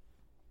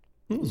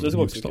 Så det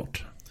ska också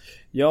start.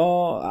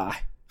 Ja,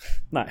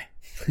 nej.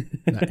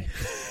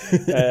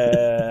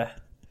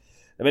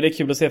 Men det är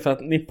kul att se, för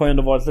att NIP har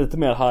ändå varit lite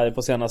mer high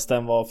på senaste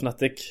än vad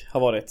Fnatic har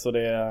varit, så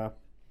det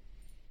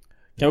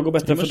kan gå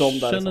bättre för dem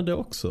där. Jag känner det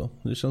också.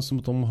 Det känns som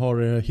att de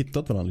har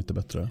hittat varandra lite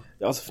bättre.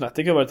 Ja, alltså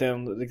Fnatic har varit i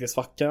en riktig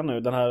svacka nu.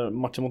 Den här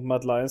matchen mot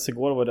Mad Lions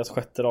igår var deras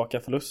 6:e raka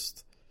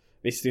förlust.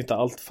 Visst, det är inte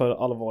allt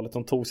för allvarligt.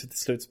 De tog sig till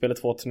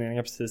slutspelet 2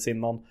 turneringar precis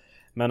innan,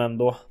 men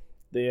ändå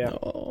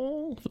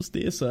Ja, fast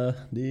det är så här,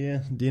 det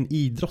är en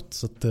idrott,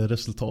 så att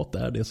resultat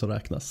är det som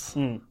räknas.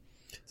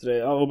 Så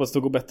jag hoppas det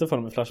går bättre för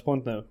dem i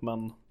Flashpoint nu.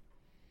 Men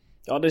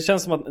ja, det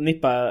känns som att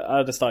Nippa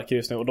är det starka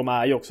just nu. Och de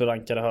är ju också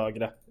rankade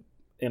högre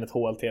enligt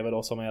HLTV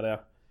då, som är det.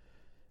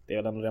 Det är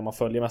väl ändå det man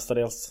följer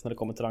mestadels när det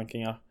kommer till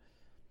rankingar.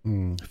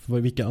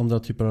 Vilka andra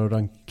typer av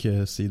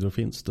ranksidor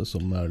finns det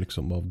som är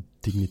liksom av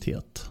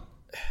dignitet?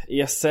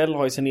 ESL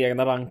har ju sin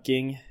egna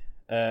ranking.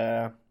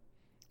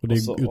 Och det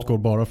utgår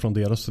bara från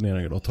deras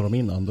turneringar då? Tar de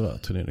in andra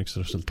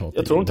turneringsresultat?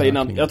 Jag tror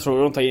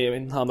de tar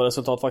in andra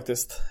resultat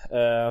faktiskt.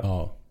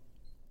 Ja.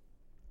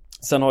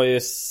 Sen har ju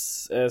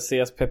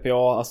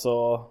CSPPA,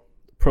 alltså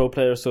Pro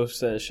Player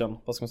Association,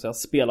 vad ska man säga,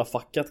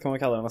 spelarfacket kan man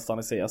kalla det nästan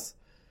i CS,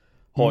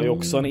 har ju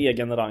också en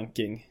egen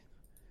ranking.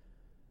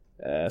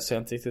 Så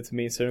jag inte riktigt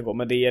minns hur det går,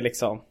 men det är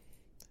liksom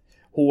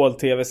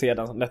HLTVC är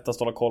den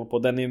lättast att hålla koll på.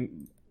 Den är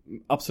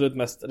absolut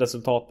mest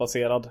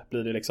resultatbaserad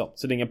blir det liksom.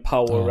 Så det är ingen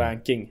power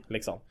ranking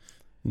liksom.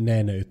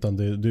 Nej, utan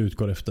du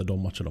utgår efter de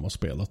matcher de har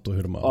spelat och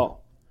hur de har...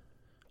 Ja.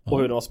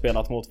 Och hur de har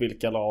spelat mot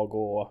vilka lag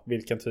och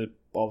vilken typ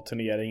av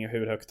turnering och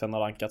hur högt den har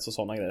rankats och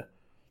sådana grejer.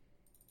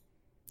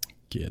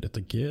 Get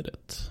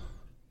it.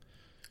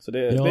 Så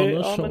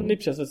men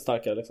NIP känns lite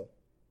starkare liksom.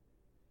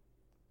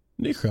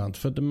 Det är skönt,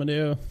 för men det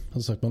är,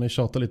 som sagt, man är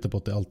tjatat lite på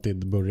att det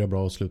alltid börjar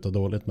bra och slutar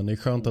dåligt, men det är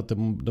skönt att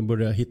de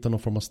börjar hitta någon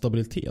form av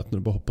stabilitet nu.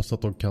 Bara hoppas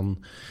att de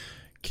kan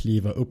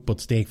kliva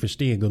uppåt steg för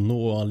steg och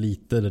nå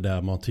lite det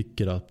där man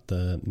tycker att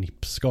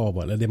NIP ska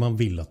vara, eller det man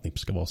vill att NIP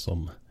ska vara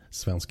som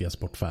svensk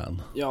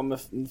e-sportfan. Ja, men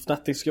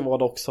Fnatic ska vara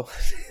det också.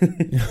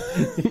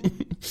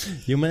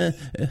 Jo, men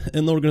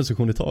en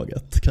organisation i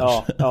taget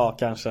kanske. Ja,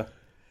 kanske.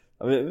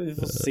 Vi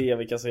får se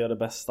vilka som gör det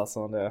bästa.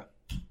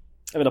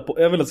 Jag vill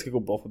att det ska gå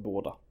bra för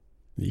båda.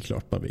 Det är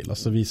klart man vill.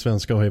 Alltså, vi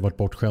svenskar har ju varit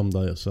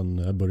bortskämda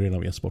sedan början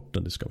av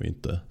e-sporten. Det ska vi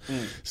inte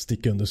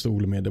sticka under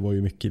stol med. Det var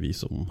ju mycket vi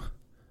som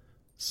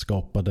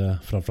skapade,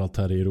 framförallt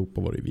här i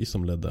Europa var det vi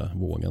som ledde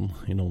vågen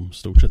inom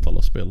stort sett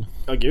alla spel.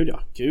 Ja,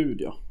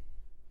 gud ja.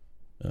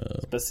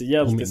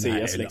 Speciellt i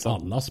CS liksom.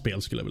 Alla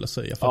spel skulle jag vilja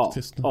säga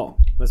faktiskt. Ja,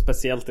 men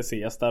speciellt i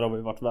CS, där har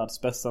vi varit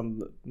världsbäst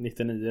sedan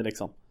 99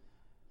 liksom.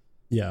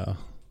 Ja.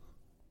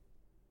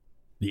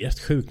 Det är rätt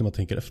sjukt när man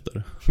tänker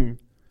efter.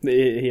 Det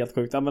är helt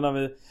sjukt. Ja,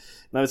 men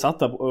när vi satt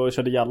där och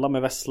körde jalla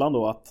med Vesslan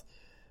då, att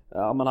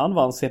men han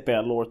vann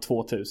CPL år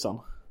 2000.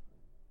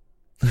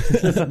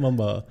 man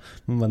bara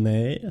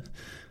nej.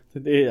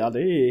 Det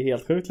är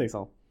helt sjukt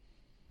liksom.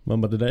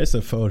 Man bara, det där är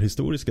så för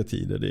historiska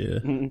tider. Det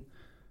är...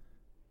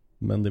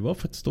 Men det var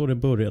faktiskt då det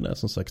började.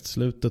 Som sagt,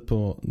 slutet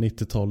på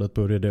 90-talet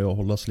började det att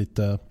hållas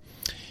lite,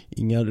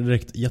 inga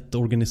direkt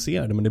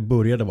jätteorganiserade, men det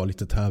började vara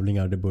lite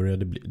tävlingar.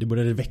 Det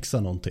började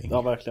växa någonting.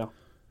 Ja, verkligen.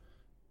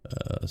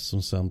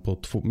 Som sen på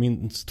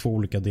minst två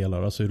olika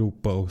delar, alltså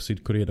Europa och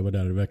Sydkorea, det var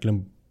där det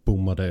verkligen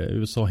boomade.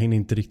 USA hinner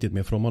inte riktigt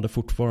med, för de hade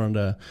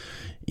fortfarande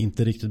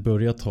inte riktigt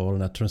börjat ha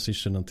den här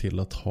transitionen till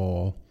att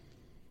ha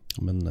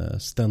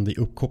ständig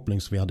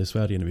uppkoppling som vi hade i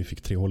Sverige när vi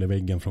fick 3 hål i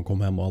väggen från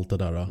kom hem och allt det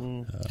där.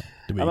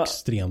 Det var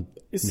extremt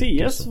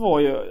CS var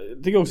ju,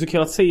 jag tycker också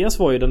kul att CS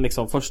var ju den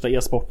liksom första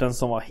e-sporten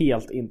som var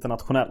helt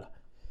internationell.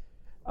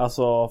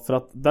 Alltså, för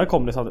att där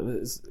kom det så att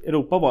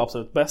Europa var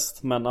absolut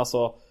bäst, men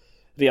alltså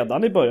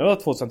redan i början av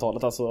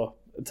 2000-talet, alltså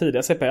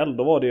tidiga CPL,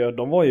 då var det ju,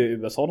 de var ju i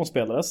USA de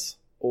spelades,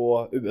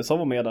 och USA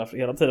var med där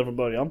hela tiden från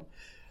början.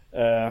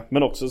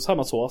 Men också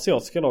samma så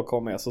asiatiska lag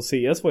kom med, så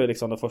CS var ju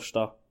liksom den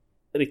första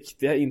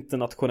riktiga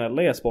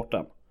internationella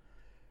e-sporten.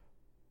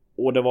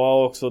 Och det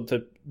var också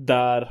typ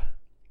där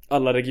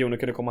alla regioner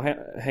kunde komma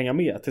hänga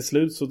med. Till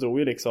slut så drog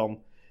ju liksom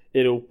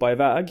Europa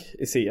iväg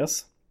i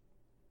CS.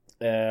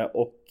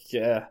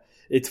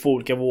 I 2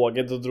 olika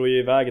vågor då drog ju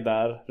iväg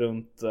där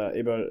runt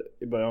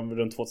i början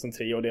runt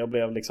 2003, och det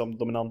blev liksom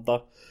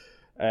dominanta.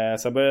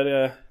 Sen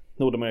började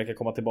Nordamerika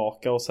komma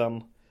tillbaka, och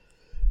sen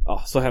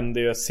så hände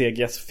ju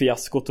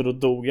CGS-fiaskot, och då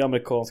dog ju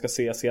amerikanska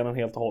CS-scenen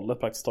helt och hållet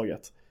praktiskt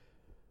taget.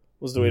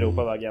 Och så drog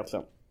Europa iväg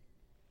egentligen.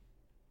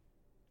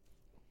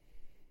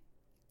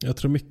 Jag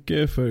tror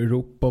mycket för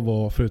Europa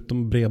var,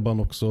 förutom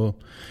bredband, också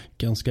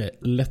ganska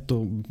lätt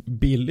och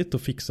billigt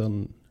att fixa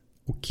en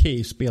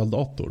okej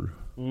speldator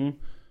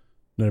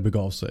när det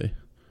begav sig.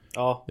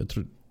 Ja.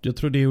 Jag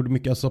tror det gjorde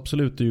mycket. Alltså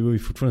absolut, det var ju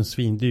fortfarande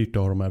svindyrt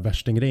att ha de här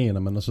värstinggrejerna,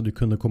 men alltså du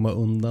kunde komma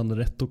undan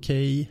rätt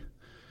okej.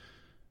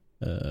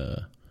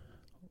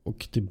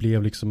 Och det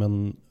blev liksom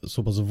en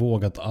så pass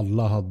våg att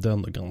alla hade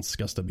en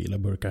ganska stabila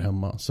burkar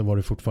hemma. Så var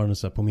det fortfarande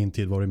så här, på min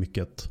tid var det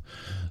mycket att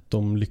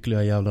de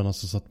lyckliga jävlarna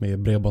som satt med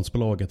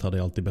bredbandsbolaget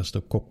hade alltid bäst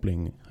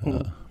uppkoppling.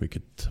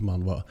 Vilket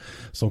man var,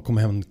 som kom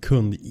hem en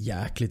kund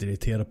jäkligt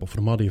irriterad på. För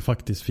de hade ju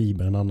faktiskt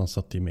fiber, en annan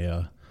satt ju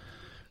med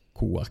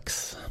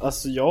koax.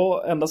 Alltså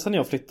ända sedan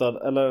jag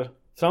flyttade, eller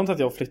fram till att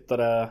jag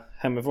flyttade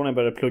hemifrån när jag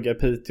började plugga i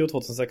Piteå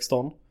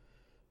 2016.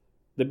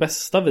 Det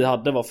bästa vi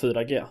hade var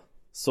 4G.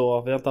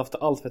 Så vi har inte haft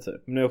allt för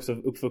typ. Men nu är jag också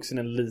uppvuxen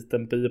i en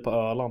liten by på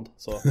Öland.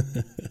 Så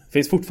det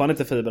finns fortfarande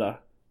inte fiber där.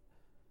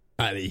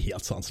 Nej, det är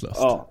helt sanslöst.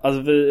 Ja,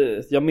 alltså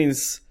jag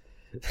minns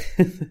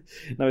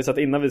när vi satt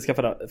innan vi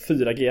skaffade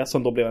 4G,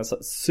 som då blev en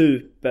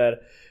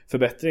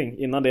superförbättring.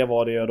 Innan det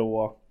var det ju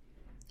då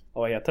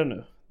vad heter det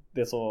nu?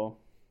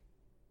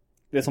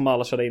 Det som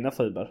alla körde innan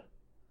fiber.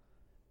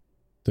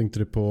 Tänkte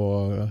du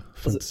på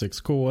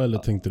 56K eller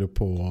tänkte du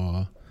på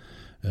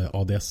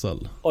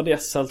ADSL?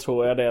 ADSL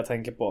tror jag det jag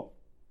tänker på.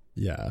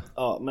 Ja. Yeah.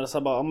 Ja, men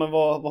så bara, men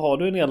vad har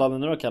du i nedladdning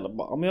nu då, Kalle?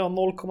 Ja, men jag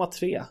har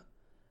 0,3.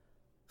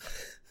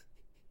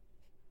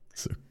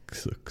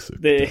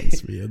 Suck. Det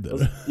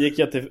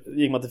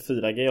gick man till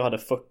 4G och hade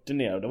 40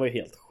 ner och det var ju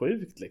helt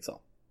sjukt liksom.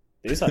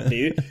 Det är ju så här,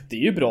 det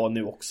är ju bra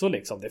nu också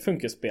liksom. Det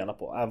funkar att spela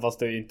på, även fast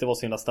det inte var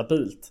så himla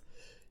stabilt.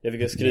 Jag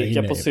fick ju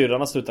skrika på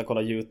syrran och sluta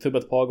kolla YouTube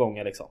ett par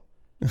gånger liksom.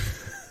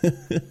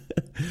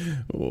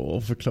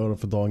 Och förklara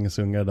för dagens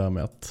ungar där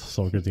med att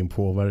saker och ting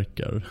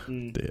påverkar.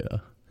 Det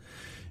är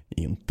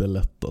inte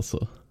lätt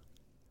alltså.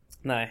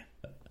 Nej,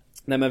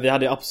 men vi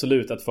hade ju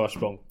absolut ett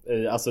försprång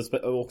alltså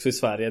också i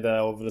Sverige, där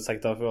har vi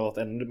säkert varit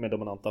ännu mer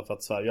dominanta, för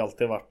att Sverige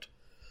alltid varit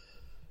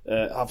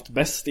haft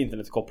bäst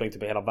internetkoppling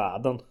typ i hela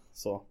världen.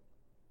 Så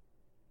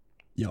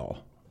ja,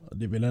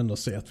 det vill ändå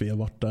säga att vi har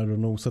varit där och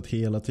nosat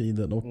hela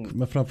tiden och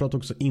men framförallt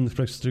också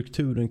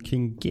infrastrukturen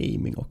kring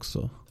gaming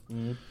också.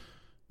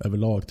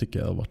 Överlag tycker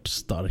jag har varit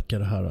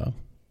starkare här.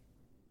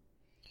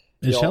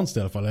 Det känns det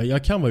i alla fall.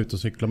 Jag kan vara ute och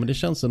cykla, men det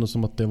känns ändå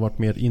som att det har varit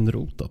mer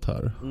inrotat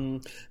här.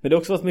 Men det har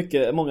också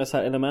varit många så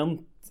här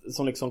element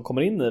som liksom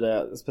kommer in i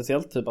det.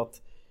 Speciellt typ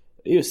att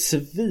det är ju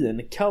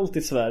svinkallt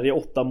i Sverige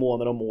 8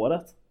 månader om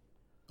året.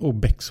 Och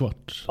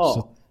becksvart.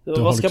 Ja,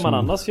 vad ska man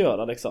annars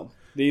göra liksom?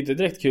 Det är ju inte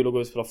direkt kul att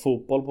gå ut och spela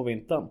fotboll på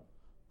vintern.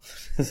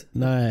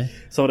 Nej.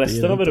 Som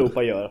resten av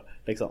Europa gör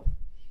liksom.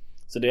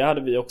 Så det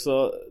hade vi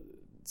också.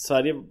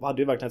 Sverige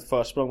hade ju verkligen ett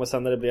försprång, men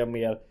sen när det blev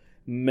mer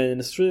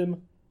mainstream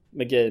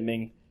med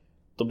gaming,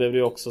 då blev det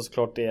ju också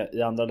såklart det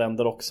i andra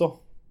länder också.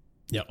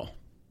 Ja.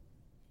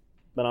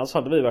 Men annars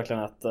hade vi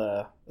verkligen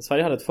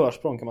Sverige hade ett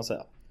försprång kan man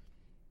säga,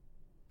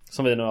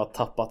 som vi nu har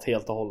tappat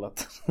helt och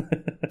hållet.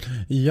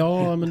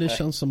 Ja, men det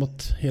känns som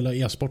att hela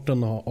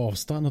e-sporten har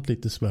avstannat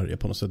lite i Sverige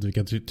på något sätt. Vi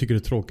tycker det är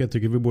tråkigt. Jag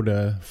tycker vi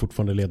borde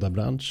fortfarande leda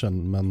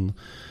branschen, men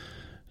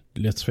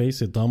let's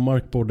face it,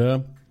 Danmark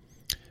borde,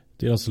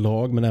 deras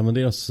lag, men även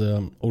deras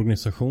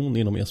organisation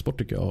inom e-sport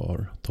tycker jag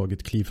har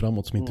tagit kliv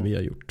framåt som inte vi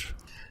har gjort.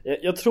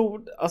 Jag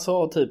tror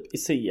alltså typ i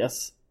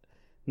CS,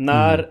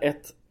 när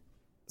ett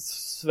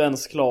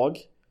svensk lag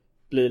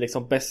blir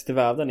liksom bäst i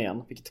världen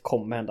igen, vilket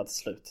kommer hända till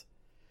slut,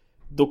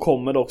 då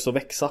kommer det också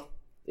växa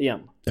igen.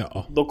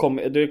 Ja.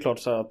 Det är klart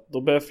så att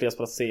då börjar fler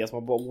spela CS,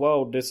 man bara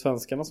wow, det är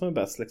svenskarna som är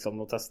bäst liksom,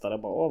 och testar det,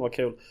 bara vad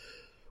kul.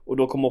 Och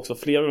då kommer också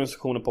fler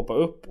organisationer poppa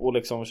upp och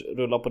liksom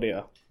rulla på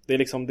det. Det är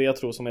liksom det jag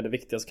tror som är det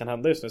viktigaste kan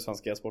hända just nu i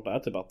svenska e-sport, är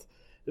typ att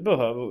vi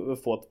behöver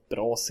få ett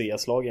bra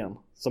CS-lag igen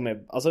som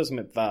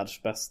är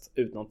världsbäst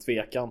utan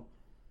tvekan.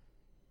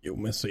 Jo,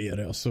 men så är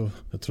det alltså.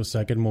 Jag tror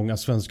säkert många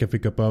svenskar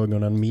fick upp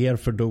ögonen mer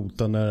för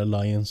Dota när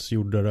Alliance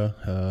gjorde det.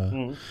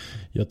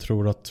 Jag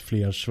tror att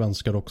fler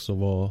svenskar också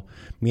var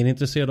mer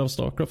intresserade av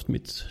StarCraft,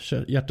 mitt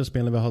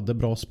hjärtespel, när vi hade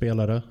bra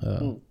spelare.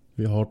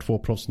 Vi har 2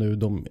 proffs nu,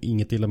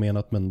 inget illa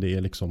menat, men det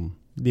är liksom,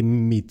 det är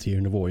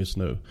mid-tier nivå just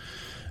nu.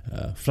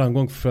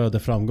 Framgång föder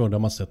framgång, det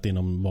har man sett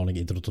inom vanlig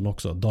idrotten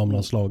också.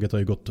 Damlandslaget har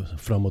ju gått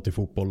framåt i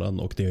fotbollen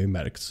och det har ju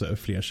märkts,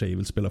 fler tjejer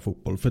vill spela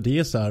fotboll. För det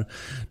är så här,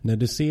 när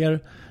du ser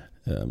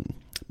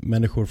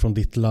människor från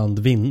ditt land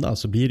vinna,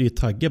 så blir det ju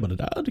taggade, det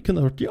där hade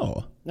kunnat hört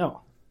jag.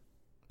 Ja.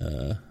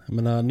 Jag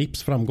menar,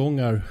 Nips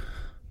framgångar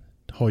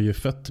har ju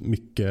fött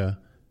mycket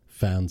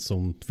fans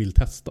som vill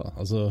testa.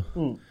 Alltså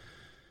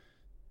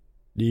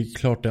det är ju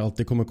klart det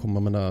alltid kommer komma,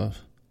 men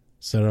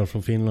Serra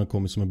från Finland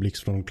kommer som en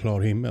blixt från en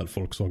klar himmel.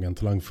 Folk såg en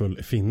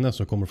talangfull finne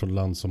som kommer från ett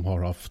land som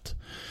har haft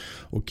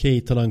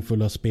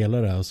talangfulla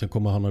spelare, och sen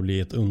kommer han att bli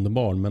ett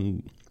underbarn.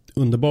 Men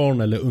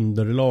underbarn eller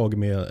underlag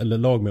eller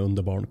lag med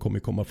underbarn kommer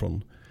komma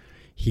från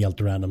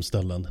helt random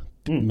ställen.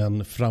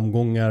 Men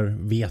framgångar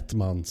vet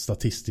man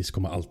statistiskt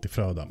kommer alltid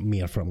föda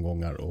mer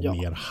framgångar och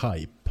mer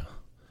hype.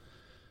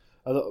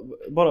 Alltså,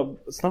 bara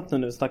snabbt nu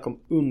när vi snackar om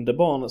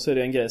underbarn, så är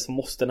det en grej som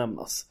måste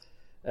nämnas.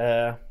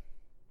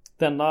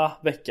 Denna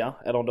vecka,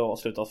 eller om det var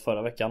slutat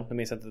förra veckan, jag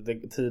minns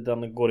inte,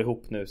 tiden går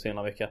ihop nu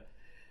senare vecka.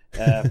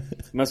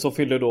 Men så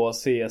fyllde då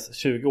CS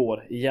 20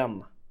 år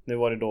igen. Nu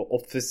var det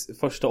då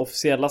första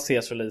officiella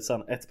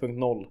CS-releasen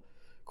 1.0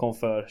 kom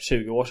för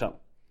 20 år sedan.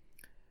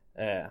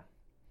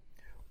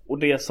 Och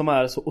det som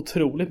är så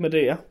otroligt med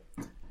det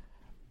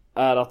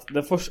är att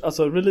den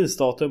alltså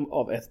releasedatum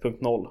av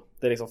 1.0,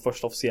 det är liksom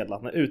första officiella,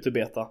 när ute i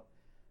beta,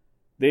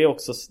 det är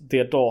också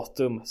det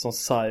datum som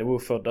Saiwu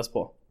föddes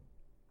på.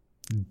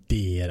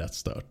 Det är rätt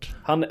stört.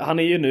 Han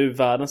är ju nu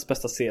världens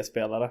bästa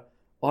CS-spelare.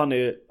 Och han är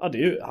ju,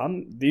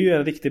 det är ju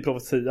en riktig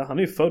profetia. Han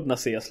är ju född när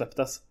CS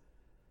släpptes.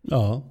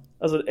 Ja.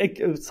 Alltså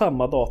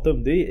samma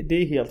datum, det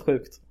är helt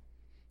sjukt.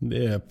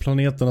 Det är,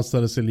 planeterna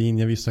ställdes i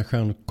linje, vissa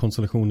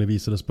stjärnkonstellationer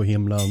visades på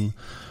himlen,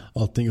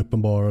 allting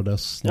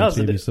uppenbarades, de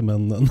tre vise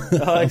männen.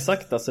 Ja,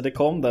 exakt, alltså det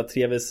kom där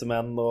 3 vise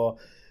män och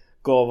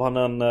gav han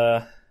en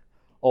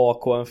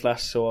AK, en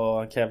flash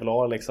och en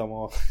Kevlar liksom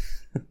och...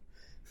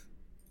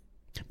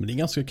 Men det är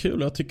ganska kul,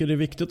 och jag tycker det är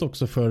viktigt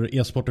också för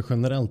e-sporter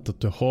generellt att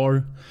du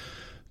har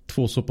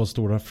två så pass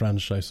stora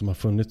franchise som har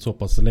funnits så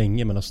pass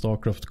länge. Men när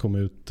StarCraft kom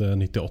ut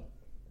 98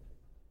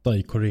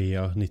 i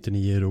Korea,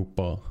 99 i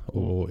Europa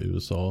och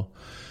USA.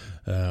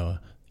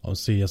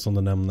 CS som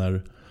du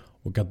nämner.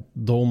 Och att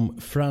de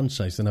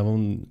franchiserna,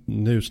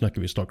 nu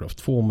snackar vi StarCraft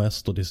 2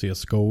 mest och det är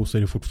CSGO, så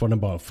är det fortfarande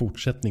bara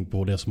fortsättning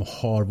på det som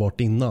har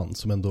varit innan,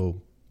 som ändå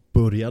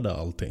började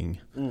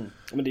allting.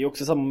 Men det är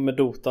också samma med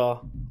Dota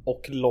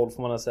och LoL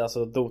får man säga.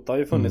 Alltså Dota har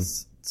ju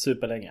funnits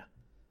superlänge.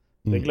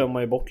 Det glömmer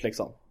man ju bort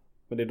liksom.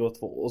 Men det är då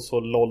två. Och så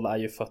LoL är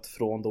ju fött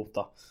från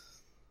Dota.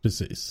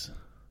 Precis.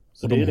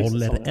 Så och det de är liksom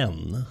håller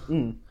än.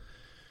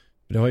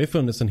 Det har ju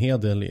funnits en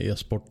hel del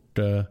e-sport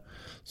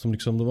som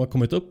liksom de har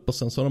kommit upp och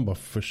sen så har de bara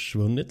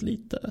försvunnit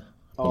lite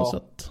på något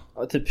sätt.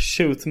 Ja, typ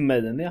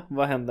Shootmania,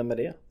 vad händer med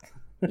det?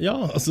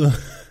 Ja, alltså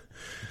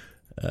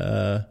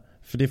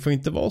för det får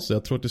inte vara så.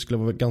 Jag tror att det skulle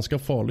vara ganska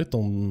farligt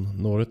om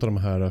några av de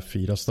här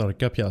 4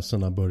 starka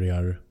pjäserna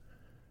börjar,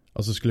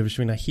 alltså skulle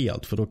försvinna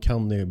helt, för då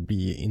kan det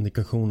bli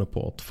indikationer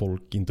på att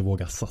folk inte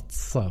vågar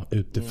satsa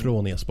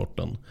utifrån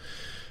e-sporten.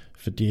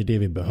 För det är det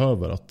vi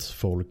behöver, att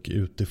folk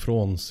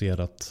utifrån ser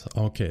att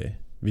okej,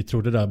 vi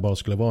trodde det där bara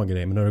skulle vara en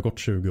grej, men nu har det gått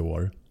 20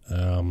 år.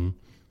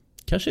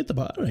 Kanske inte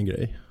bara är en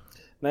grej.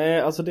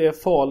 Nej, alltså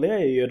det farliga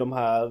är ju de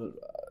här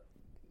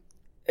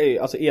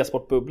alltså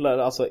e-sportbubblor.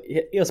 Alltså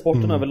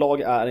e-sporten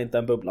överlag är inte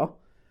en bubbla,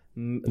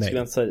 skulle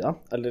jag inte säga.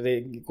 Eller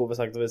det går väl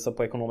säkert att visa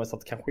på ekonomiskt att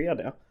det kanske är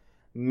det.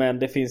 Men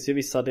det finns ju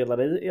vissa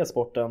delar i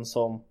e-sporten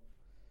som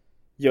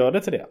gör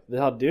det till det. Vi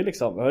har ju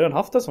redan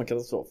haft en sån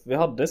katastrof. Vi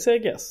hade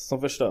CGS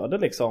som förstörde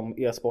liksom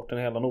e-sporten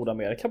i hela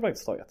Nordamerika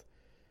praktiskt taget.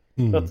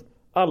 För att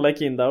alla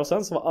gick in där och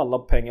sen så var alla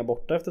pengar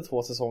borta efter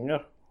 2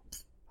 säsonger.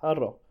 Här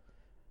då.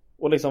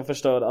 Och liksom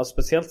förstörde, alltså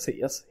speciellt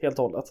CS helt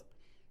och hållet.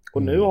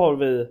 Och nu har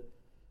vi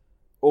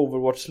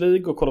Overwatch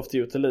League och Call of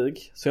Duty League,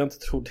 så jag inte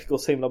tror det går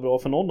så himla bra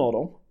för någon av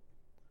dem.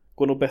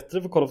 Går nog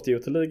bättre för Call of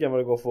Duty League än vad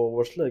det går för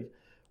Overwatch League.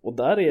 Och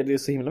där är det ju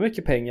så himla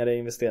mycket pengar det är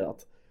investerat.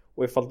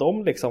 Och ifall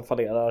de liksom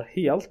fallerar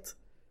helt,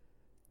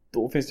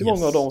 då finns det ju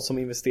många av dem som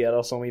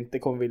investerar som inte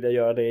kommer vilja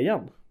göra det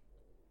igen.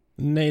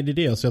 Nej, det är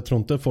det. Alltså jag tror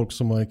inte folk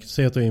som har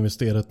sett att har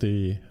investerat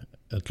i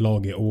ett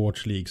lag i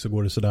Overwatch League så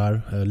går det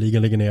sådär.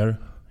 Ligan ligger ner.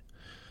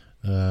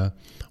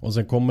 Och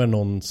sen kommer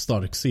någon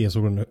stark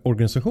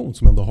CS-organisation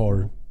som ändå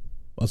har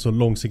alltså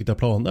långsiktiga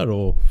planer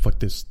och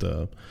faktiskt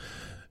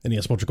en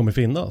e-sport som kommer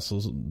finnas.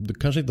 Och då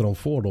kanske inte de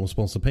får de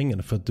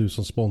sponsorpengarna för att du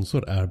som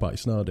sponsor är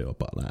bajsnödig och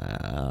bara,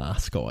 nej,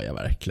 ska jag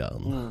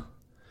verkligen?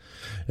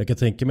 Jag kan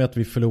tänka mig att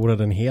vi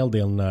förlorade en hel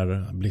del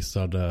när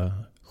Blizzard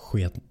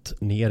sket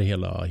ner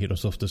hela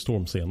Heroes of the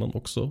Storm-scenen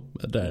också.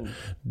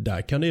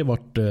 Där kan det ju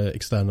varit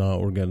externa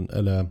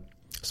eller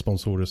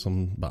sponsorer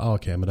som bara,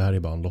 okej, men det här är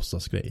bara en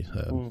låtsasgrej.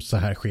 Så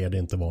här sker det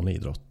inte vanlig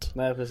idrott.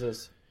 Nej,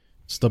 precis.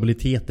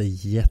 Stabilitet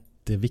är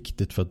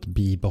jätteviktigt för att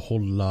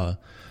bibehålla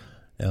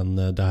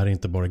det här är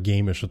inte bara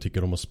gamers som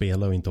tycker om att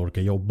spela och inte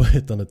orkar jobba,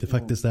 utan att det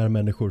faktiskt är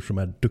människor som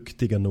är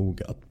duktiga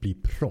nog att bli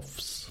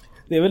proffs.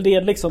 Det är väl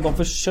det liksom de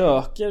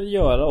försöker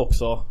göra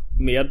också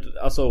med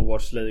alltså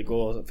Overwatch League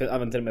och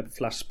även till och med på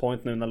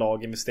Flashpoint nu när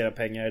lag investerar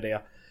pengar i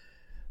det.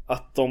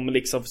 Att de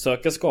liksom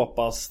försöker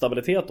skapa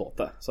stabilitet åt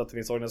det. Så att det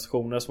finns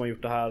organisationer som har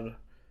gjort det här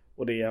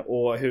och det.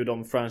 Och hur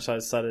de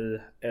franchisar i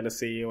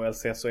LEC och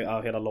LCS och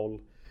hela LoL.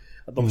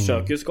 Att de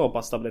försöker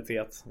skapa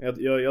stabilitet.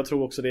 Jag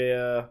tror också det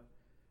är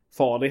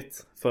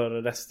farligt för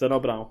resten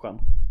av branschen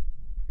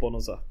på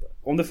något sätt.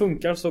 Om det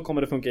funkar så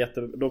kommer det funka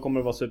då kommer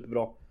det vara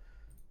superbra.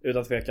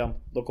 Utan tvekan.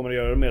 Då kommer det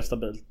göra det mer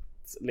stabilt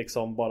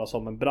liksom bara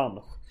som en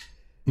bransch.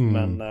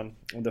 Men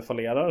om det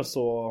fallerar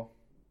så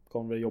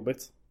kommer det bli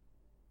jobbigt.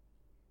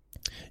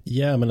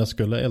 Ja, men jag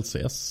skulle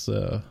LCS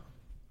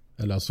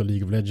eller alltså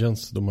League of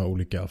Legends, de här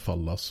olika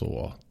falla,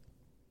 så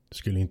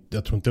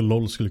jag tror inte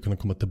LoL skulle kunna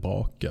komma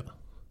tillbaka.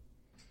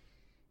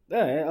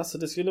 Nej, alltså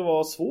det skulle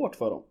vara svårt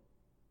för dem.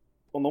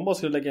 Om de bara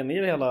skulle lägga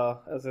ner hela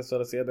LCS,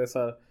 det är så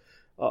här,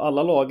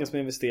 alla lagen som har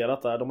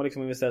investerat där, de har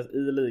liksom investerat i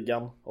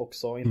ligan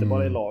också, inte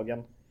bara i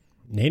lagen.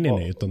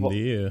 Nej, utan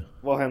det är...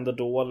 Vad händer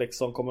då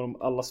liksom?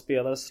 Kommer alla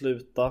spelare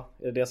sluta?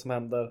 Är det som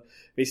händer?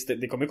 Visst,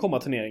 det kommer komma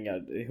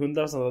turneringar.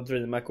 100% av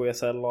DreamHack och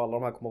ESL och alla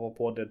de här kommer vara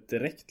på det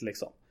direkt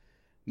liksom.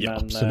 Ja,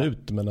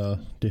 absolut.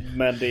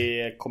 Men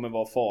det kommer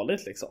vara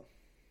farligt liksom.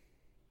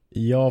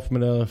 Ja,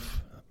 men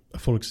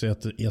folk säger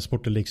att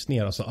e-sporter läggs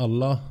ner. Alltså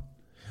alla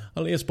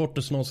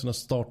e-sporter som någonsin har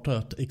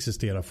startat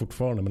existerar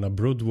fortfarande. Men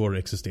Brood War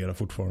existerar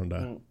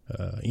fortfarande.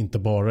 Inte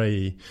bara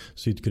i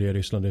Sydkorea,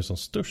 Ryssland, det är som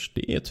störst.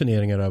 Det är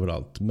turneringar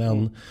överallt.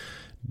 Men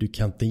du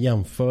kan inte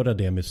jämföra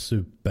det med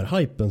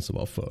superhypen som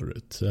var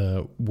förut.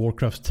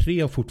 Warcraft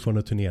 3 har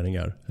fortfarande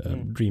turneringar.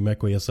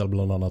 DreamHack och ESL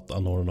bland annat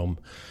anordnar dem.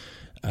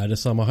 Är det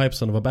samma hype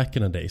som det var back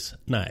in the days?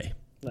 Nej.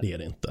 Det är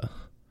det inte.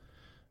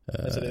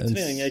 Alltså det är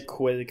turneringar i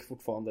Quake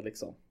fortfarande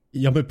liksom.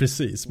 Ja, men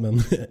precis, men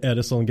är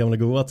det som gamla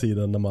goa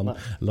tiden när man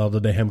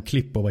laddade hem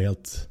klipp och var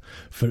helt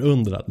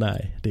förundrad?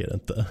 Nej, det är det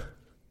inte.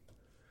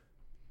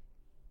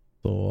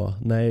 Så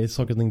nej,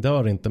 saker och ting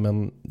dör inte,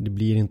 men det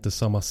blir inte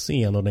samma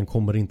scen och den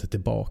kommer inte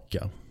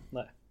tillbaka.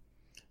 Nej.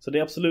 Så det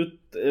är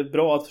absolut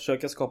bra att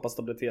försöka skapa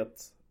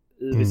stabilitet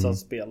i vissa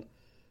spel.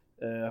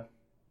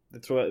 Det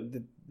tror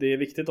jag, det är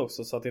viktigt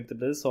också så att det inte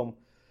blir som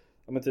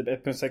typ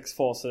 1.6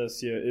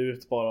 fasades ju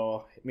ut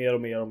bara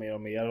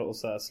mer och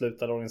så här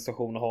slutade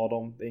organisationen ha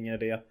dem, det är ingen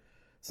idé.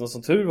 Sen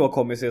som tur var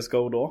kom i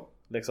CSGO då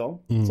liksom,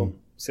 som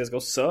CSGO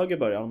sög i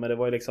början, men det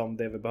var ju liksom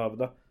det vi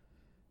behövde,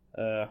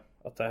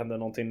 att det hände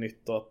någonting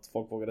nytt och att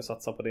folk vågade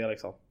satsa på det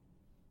liksom.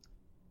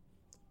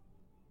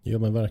 Ja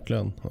men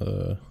verkligen.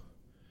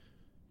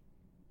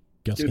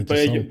 Ganska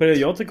intressant.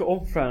 Jag tycker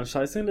om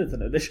franchising lite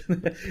nu. Det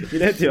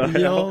vill jag inte göra.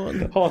 Jag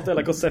hatar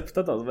hela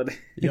konceptet alltså, men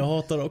jag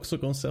hatar också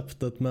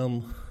konceptet,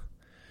 men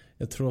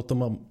jag tror att om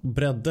man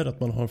breddar att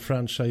man har en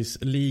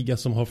franchise-liga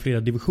som har flera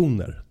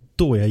divisioner,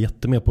 då är jag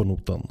jättemed på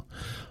notan.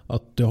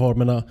 Att du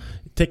har,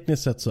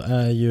 tekniskt sett så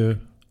är ju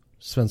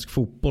svensk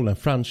fotboll en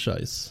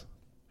franchise.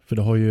 För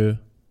det har ju,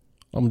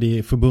 det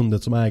är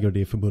förbundet som äger och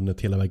det är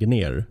förbundet hela vägen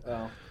ner.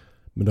 Ja.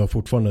 Men du har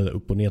fortfarande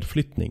upp- och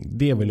nedflyttning.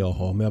 Det vill jag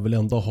ha, men jag vill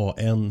ändå ha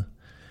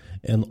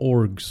en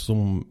org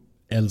som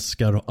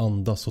älskar att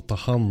andas och ta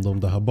hand om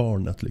det här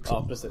barnet liksom.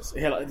 Ja, precis.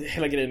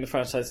 Hela grejen med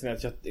franchising är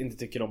att jag inte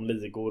tycker om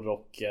ligor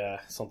och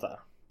sånt där.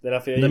 Det är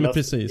därför jag gillar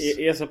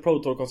ESL Pro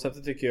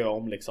Tour-konceptet tycker jag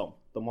om liksom.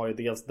 De har ju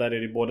dels, där är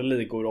det både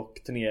ligor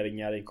och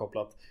turneringar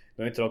inkopplat.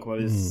 Nu har inte de kommer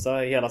visa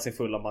hela sin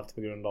fulla makt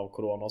på grund av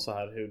corona och så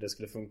här, hur det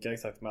skulle funka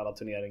exakt med alla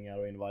turneringar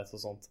och invites och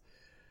sånt.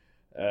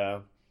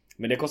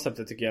 Men det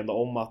konceptet tycker jag ändå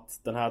om, att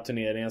den här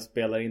turneringen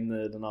spelar in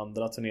i den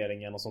andra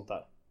turneringen och sånt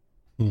där.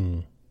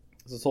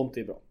 Så sånt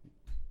är bra.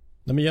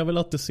 Nej, men jag vill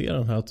alltid se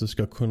den här, att det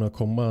ska kunna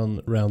komma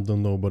en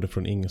random nobody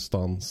från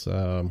ingenstans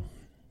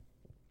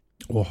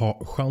och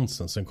ha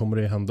chansen. Sen kommer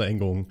det hända en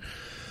gång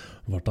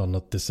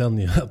vartannat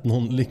decennium att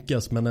någon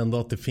lyckas, men ändå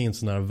att det finns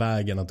den här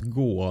vägen att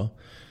gå.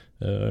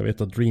 Jag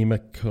vet att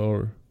DreamHack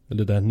har,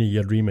 eller det här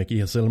nya DreamHack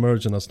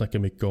ESL-mergerna snackar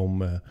mycket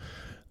om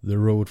the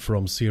road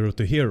from zero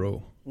to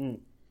hero.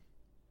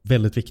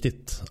 Väldigt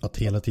viktigt att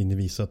hela tiden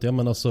visa att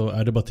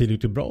är det bara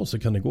tillräckligt bra så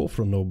kan det gå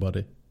från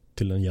nobody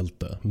till en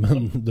hjälte.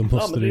 Men då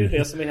måste men det är ju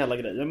det som är hela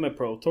grejen med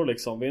Pro Tour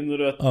liksom. Vinner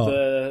du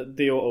ett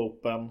DO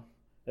Open,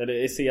 eller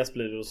i CS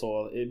blir det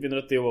så, vinner du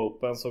ett DO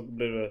Open så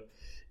blir du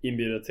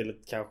inbjuden till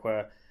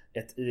kanske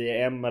ett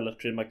IEM eller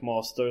DreamHack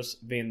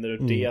Masters. Vinner du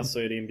det så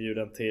är du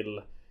inbjuden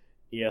till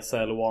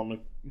ESL One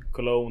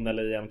Cologne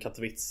eller IEM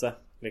Katowice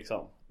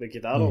liksom.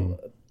 Vilket är de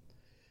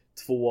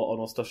två av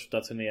de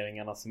största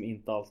turneringarna som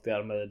inte alltid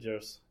är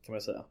majors, kan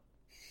man säga.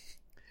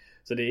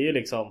 Så det är ju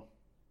liksom,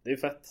 det är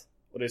fett.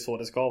 Och det är så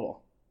det ska vara.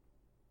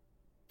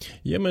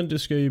 Ja, men du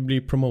ska ju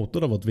bli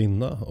promoted av att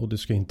vinna. Och du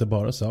ska inte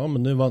bara säga,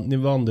 men nu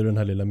vann du den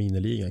här lilla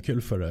miniligan.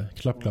 Kul för det.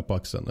 Klapp på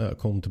axeln.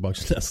 Kom tillbaka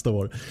nästa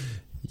år.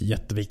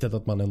 Jätteviktigt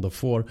att man ändå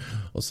får.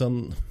 Och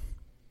sen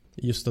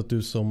just att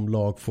du som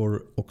lag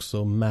får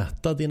också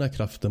mäta dina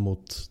krafter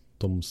mot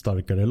de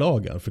starkare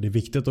lagen. För det är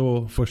viktigt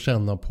att få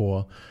känna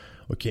på,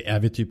 okej, är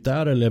vi typ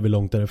där eller är vi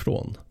långt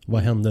därifrån?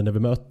 Vad händer när vi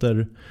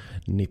möter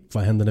NIP?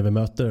 Vad händer när vi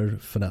möter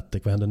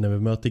Fnatic? Vad händer när vi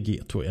möter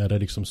G2? Är det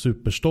liksom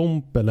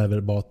superstomp eller är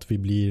det bara att vi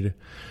blir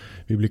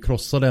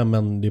krossade,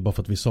 men det är bara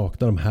för att vi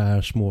saknar de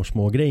här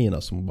små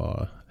grejerna som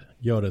bara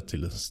gör det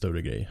till en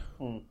större grej.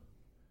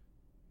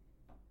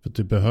 För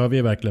du behöver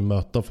ju verkligen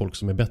möta folk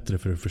som är bättre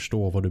för att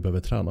förstå vad du behöver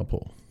träna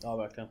på. Ja,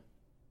 verkligen.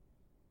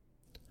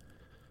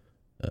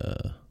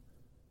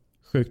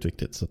 Sjukt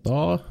viktigt. Så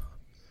att,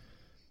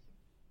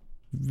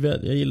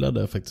 jag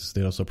gillade faktiskt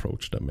deras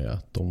approach där med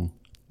att de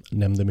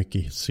nämnde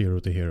mycket zero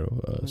to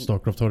hero.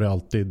 Starcraft har det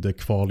alltid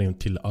kval in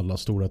till alla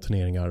stora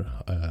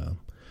turneringar.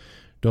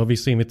 Du har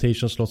vissa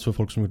invitation slots för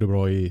folk som gjorde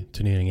bra i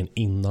turneringen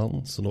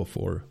innan, så då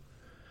får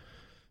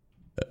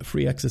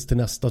free access till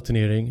nästa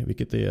turnering,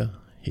 vilket är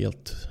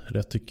helt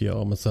rätt tycker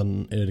jag. Men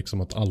sen är det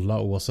liksom att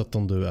alla, oavsett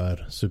om du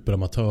är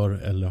superamatör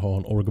eller har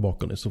en org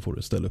bakom dig, så får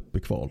du ställa upp i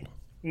kval.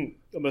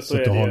 Ja, men så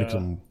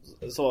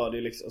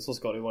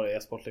ska det vara i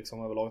e-sport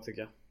liksom överlag,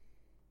 tycker jag.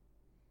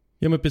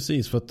 Ja, men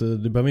precis, för att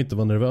du behöver inte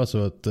vara nervös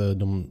över att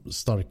de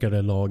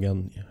starkare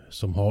lagen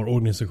som har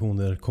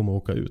organisationer kommer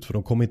åka ut. För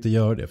de kommer inte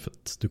göra det, för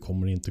att du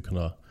kommer inte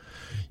kunna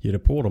ge det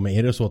på dem. Men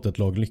är det så att ett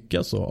lag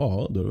lyckas,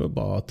 så då är det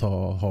bara att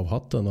ta av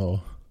hatten och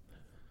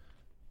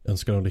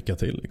önska dem lycka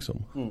till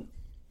liksom.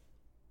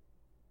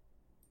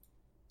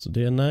 Så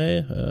det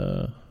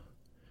är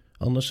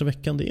annars i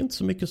veckan det är inte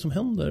så mycket som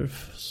händer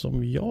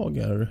som jag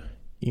är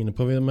inne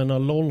på. Jag menar,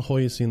 LoL har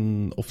ju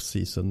sin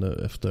off-season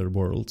nu efter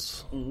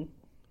Worlds.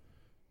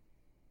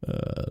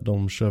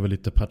 De kör väl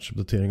lite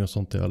patch-uppdatering och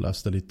sånt. Jag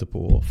läste lite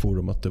på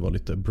forum att det var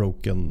lite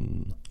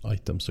broken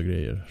items och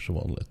grejer som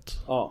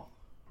vanligt. Ja,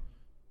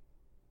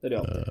 det är det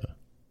alltid.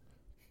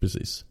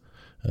 Precis.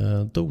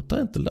 Dota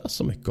har inte läst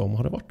så mycket om.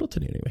 Har det varit någon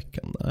turnering i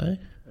veckan?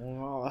 Nej.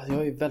 Ja, jag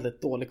har ju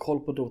väldigt dålig koll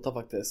på Dota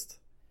faktiskt.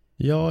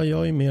 Ja,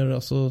 jag är mer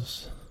alltså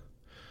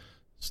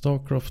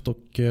Starcraft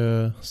och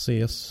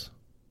CS.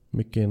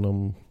 Mycket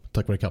inom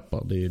tack vare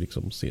kappa. Det är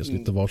liksom CS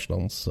lite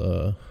varstans.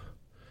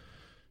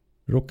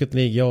 Rocket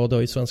League, ja, det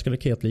är ju svenska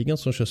raketligan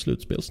som kör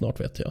slutspel snart,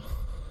 vet jag.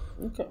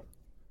 Okej.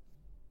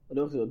 Och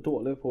du är också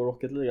dålig på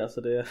Rocket League,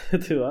 så det är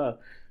tyvärr.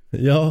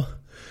 Ja,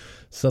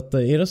 så att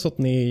är det så att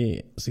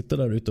ni sitter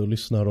där ute och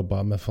lyssnar och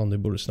bara, men fan, du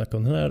borde snacka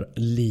om den här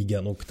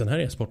ligan och den här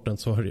e-sporten,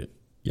 så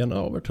gärna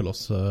över till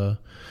oss.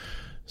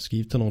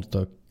 Skriv till något.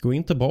 Gå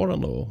in till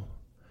baren och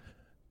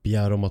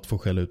begär om att få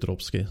skälla ut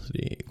Ropski.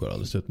 Det går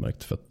alldeles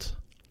utmärkt för att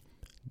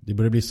det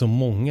börjar bli så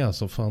många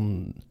så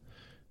fan.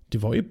 Det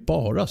var ju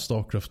bara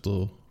Starcraft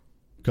och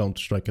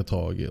Counter-Strike ett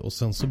tag. Och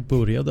sen så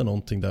började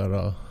någonting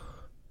där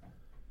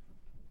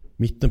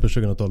mitten på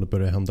 2000-talet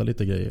började hända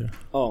lite grejer.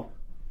 Ja.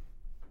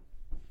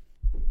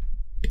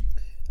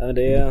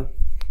 Det är,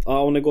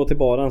 om ni går till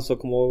baren så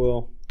kommer jag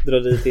att dra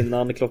dit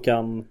innan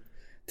klockan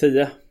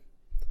 10.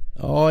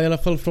 Ja, i alla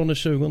fall från den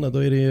 20,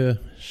 då är det ju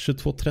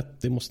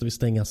 22.30 måste vi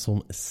stänga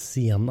som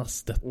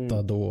senast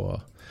detta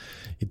då.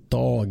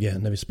 Idag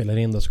när vi spelar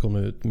in det så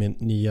kommer vi ut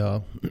med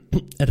nya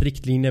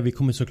riktlinjer. Vi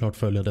kommer såklart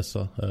följa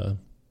dessa. Eller,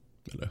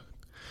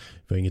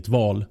 vi har inget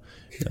val.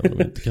 Även om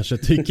vi inte kanske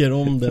tycker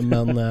om det,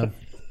 men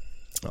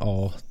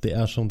ja, det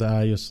är som det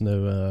är just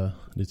nu.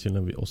 Det är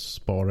tydligen vi oss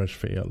sparars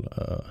fel.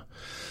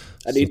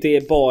 Det är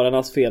inte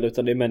barernas fel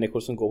utan det är människor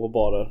som går på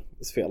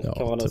barers fel, ja,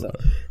 kan man säga.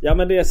 Ja,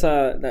 men det är så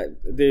här, nej,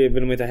 det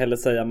vill de inte heller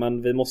säga,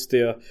 men vi måste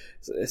ju,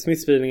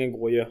 smittspridningen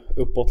går ju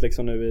uppåt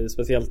liksom nu,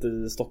 speciellt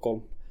i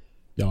Stockholm.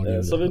 Ja,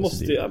 det så vi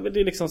måste ju, det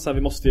är liksom så här,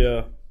 vi måste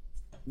ju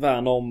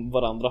värna om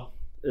varandra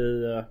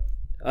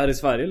här i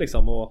Sverige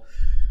liksom och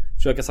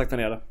försöka sakta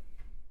ner det.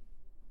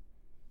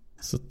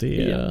 Så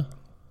det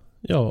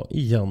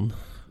igen.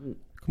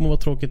 Kommer vara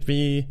tråkigt.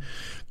 Vi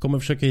kommer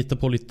försöka hitta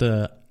på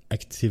lite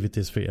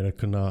activities för er att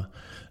kunna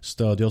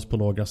stödja oss på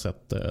några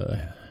sätt.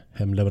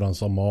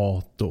 Hemleverans av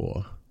mat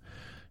och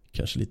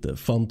kanske lite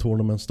fun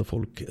tournaments där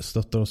folk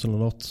stöttar oss eller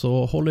något.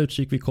 Så håll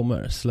utkik, vi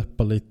kommer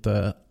släppa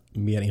lite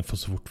mer info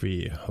så fort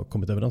vi har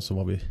kommit överens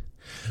om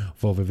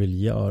vad vi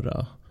vill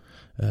göra.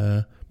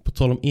 På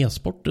tal om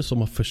e-sporter som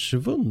har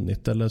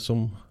försvunnit eller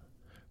som...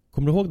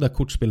 Kommer du ihåg det här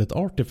kortspelet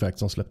Artifact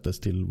som släpptes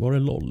till? Var det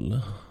LOL?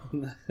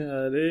 Det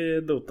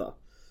är Dota.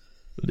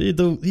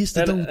 Just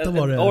det, Dota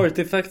var det.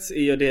 Artifacts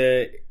är ju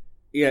det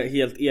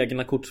helt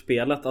egna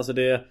kortspelet. Alltså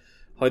det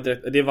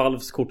är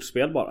Valves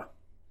kortspel bara.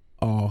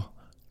 Ja.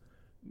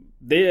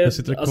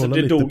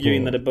 Det dog ju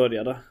innan det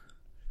började.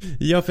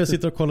 Ja, för jag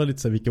sitter och kollar lite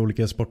så här, vilka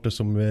olika sporter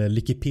som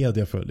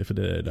Wikipedia följer. För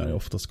det är där jag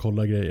oftast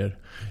kollar grejer.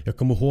 Jag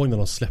kommer ihåg när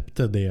de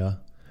släppte det.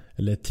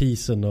 Eller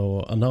teasern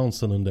och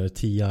annonsen under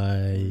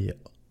TI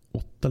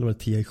 8 eller var det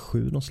TI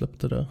 7 de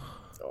släppte det.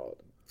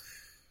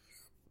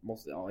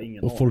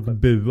 Ingen och folk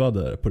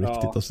buade på riktigt.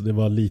 Ja. Alltså det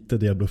var lite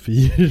Diablo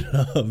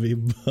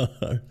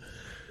 4-vibbar.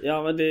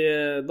 Ja, men det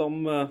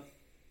är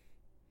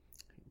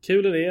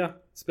kul är det.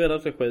 Spelar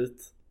för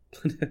skit.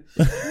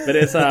 Men det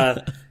är så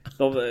här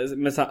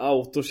med så här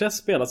autochess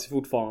spelas ju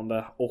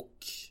fortfarande. Och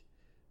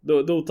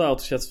Dota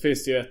autochess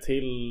finns det ju ett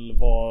till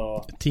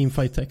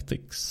Teamfight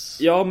Tactics.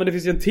 Ja, men det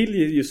finns ju en till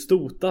just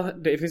Dota.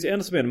 Det finns ju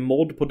en som är en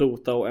mod på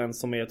Dota och en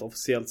som är ett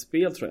officiellt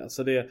spel tror jag.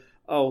 Så det är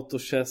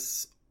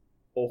autochess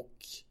och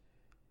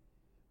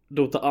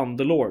Dota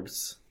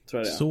Underlords tror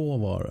jag det är. Så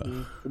var det.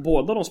 Och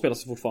båda de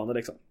spelas fortfarande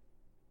liksom.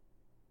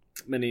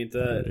 Men det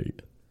är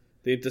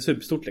inte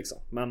superstort liksom.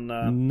 Men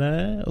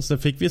nej, och sen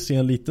fick vi se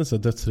en liten så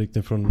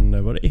dödsryckning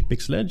från var det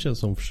Apex Legends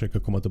som försöker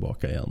komma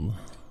tillbaka igen.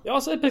 Ja,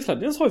 alltså Apex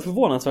Legends har ju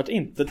förvånansvärt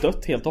inte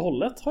dött helt och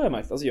hållet har jag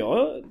märkt. Alltså jag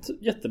har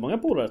jättemånga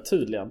polare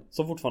tydligen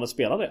som fortfarande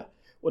spelar det.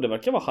 Och det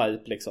verkar vara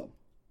hype liksom.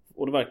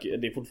 Och det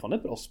är fortfarande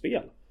ett bra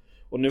spel.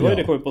 Och nu har ju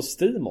det kommit på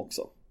Steam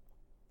också.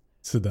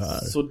 Så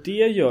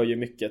det gör ju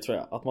mycket tror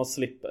jag. Att man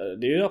slipper.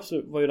 Det är ju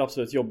var ju det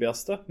absolut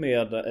jobbigaste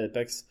med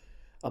Apex.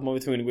 Att man var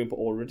tvungen att gå in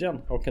på Origin.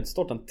 Jag kan inte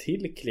starta en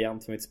till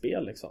klient för mitt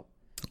spel liksom.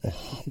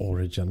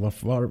 Origin,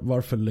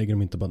 varför lägger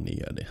de inte bara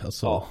ner det?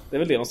 Alltså... Ja, det är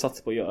väl det de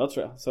satsar på att göra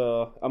tror jag.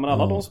 Så, ja, men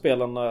alla de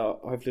spelen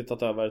har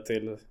flyttat över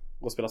till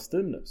att spela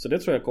Steam nu. Så det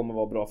tror jag kommer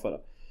vara bra för det.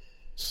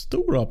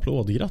 Stor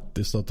applåd,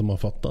 grattis att de har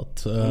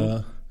fattat.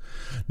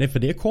 Nej, för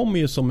det kommer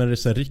ju som en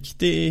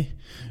riktig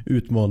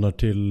utmanare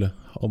till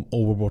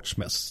Overwatch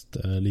mest.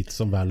 Lite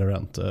som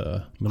Valorant.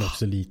 Men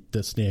också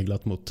lite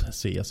sneglat mot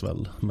CS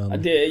väl.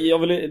 Men...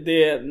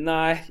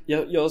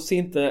 Jag ser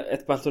inte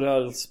ett Battle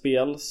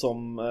Royale-spel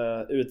som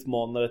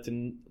utmanare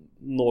till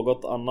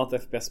något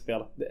annat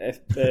FPS-spel.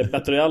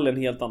 Battle Royale är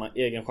en helt annan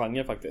egen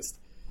genre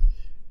faktiskt.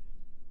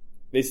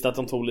 Visst att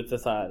de tog lite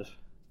så här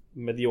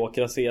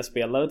mediokra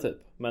CS-spelare typ.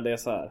 Men det är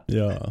så här.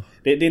 Ja.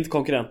 Det är inte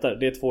konkurrenter.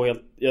 Det är två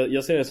helt.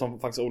 Jag ser det som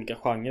faktiskt olika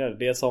genrer.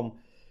 Det är som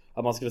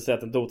att man skulle säga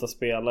att en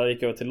Dota-spelare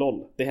gick över till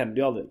LOL. Det händer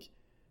ju aldrig.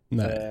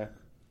 Nej.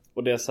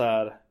 Och det är så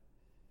här.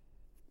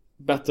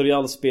 Battle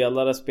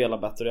Royale-spelare spelar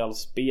Battle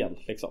Royale-spel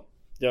liksom.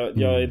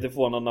 Jag är inte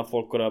förvånad när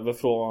folk går över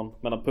från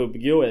mellan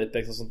PUBG och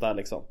Apex och sånt där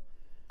liksom.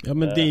 Ja,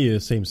 men det är ju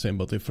same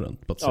but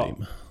different but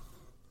same.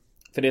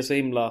 För det är så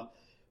himla.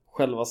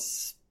 Själva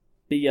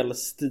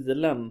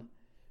spelstilen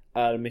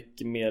är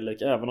mycket mer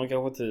lik. Även om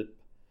kanske typ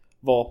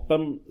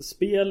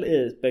vapenspel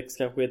i Apex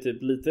kanske är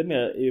typ lite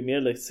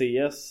mer likt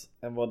CS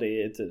än vad det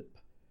är i typ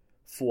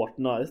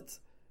Fortnite.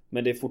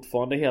 Men det är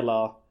fortfarande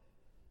hela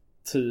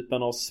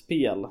typen av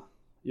spel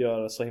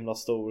gör så himla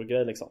stor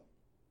grej liksom.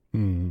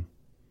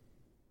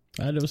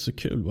 Nej, det var så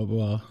kul. Jag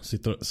bara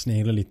sitter och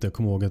sneglar lite och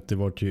kommer ihåg att det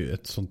var ju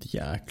ett sånt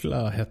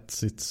jäkla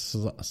hetsigt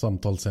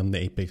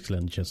samtalsämne, Apex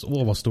Legends.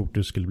 Vad stort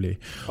det skulle bli.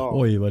 Ja.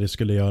 Oj, vad det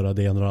skulle göra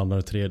det ena och det andra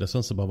och tredje.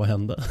 Sen så bara, vad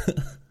hände?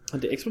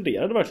 Det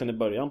exploderade verkligen i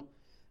början.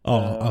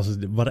 Ja, alltså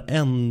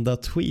varenda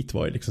tweet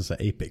var ju liksom så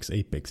här Apex.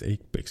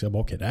 Jag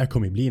bara, okej, det här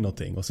kommer ju bli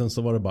någonting. Och sen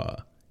så var det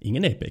bara,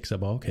 ingen Apex. Jag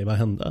bara, okej, vad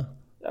hände?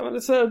 Ja, men det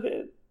är så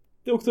här,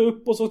 det åkte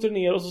upp och så åkte det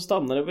ner och så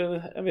stannade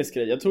det en viss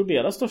grej. Jag tror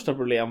deras största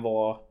problem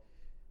var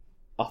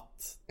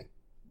att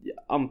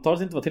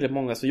antalet inte var tillräckligt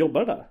många som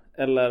jobbade där.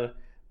 Eller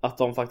att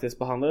de faktiskt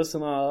behandlade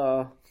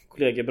sina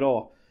kollegor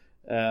bra.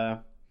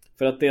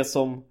 För att det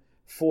som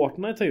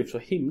Fortnite har gjort så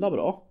himla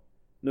bra.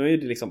 Nu är ju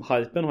det liksom,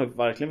 hypen har ju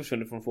verkligen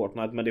försvunnit från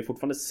Fortnite, men det är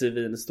fortfarande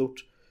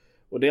svinstort.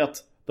 Och det är att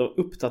de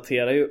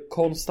uppdaterar ju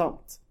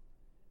konstant.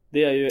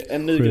 Det är ju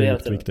en ny grej hela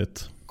tiden.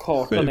 Viktigt.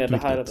 Kartan är det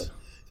här.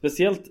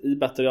 Speciellt i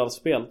Battle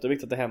Royale-spel, det är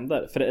viktigt att det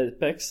händer. För i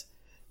Apex,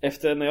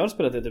 efter när jag har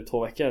spelat det typ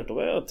 2 veckor, då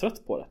var jag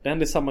trött på det. Det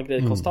händer samma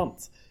grej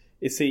konstant.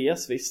 I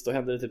CS visst, då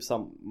händer det typ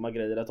samma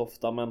grejer rätt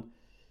ofta, men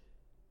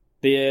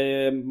det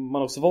är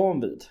man också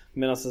van vid.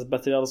 Medan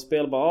Battle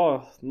Royale-spel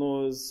bara,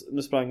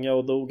 nu sprang jag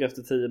och dog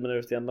efter 10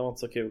 minuter igen. Det var inte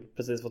så kul,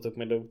 precis fått upp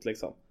min loot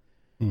liksom.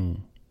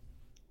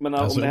 Men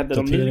alltså, om det händer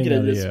en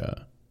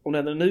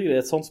ny grej i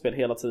ett sånt spel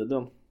hela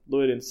tiden, då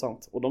är det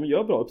intressant. Och de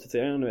gör bra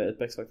uppdateringar nu i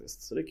Apex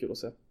faktiskt, så det är kul att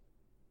se.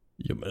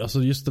 Ja, men alltså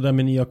just det där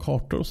med nya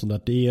kartor och sånt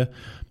där, det är,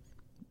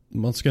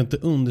 man ska inte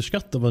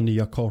underskatta vad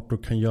nya kartor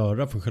kan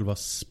göra för själva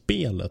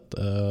spelet.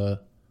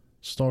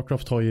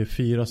 Starcraft har ju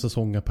 4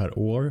 säsonger per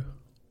år.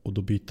 Och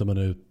då byter man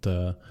ut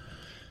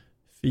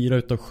 4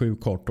 utav 7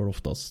 kartor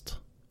oftast.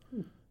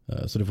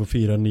 Så det får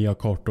 4 nya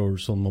kartor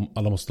som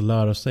alla måste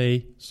lära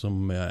sig.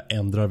 Som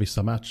ändrar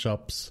vissa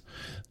matchups.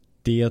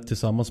 Det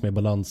tillsammans med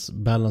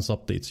balance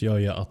updates gör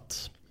ju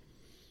att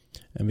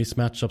en viss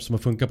matchup som har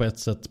funkat på ett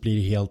sätt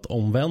blir helt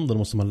omvänd. Då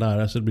måste man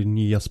lära sig, det blir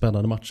nya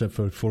spännande matcher.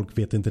 För folk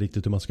vet inte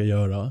riktigt hur man ska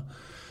göra.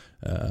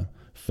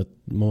 För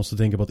man måste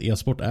tänka på att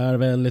e-sport är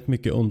väldigt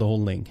mycket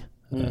underhållning.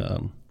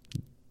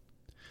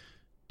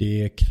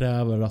 Det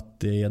kräver att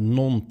det är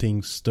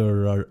någonting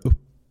störrar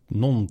upp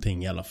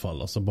någonting i alla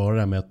fall. Alltså bara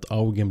det med att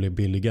Augen blev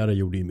billigare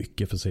gjorde ju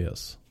mycket för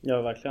CS.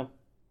 Ja, verkligen.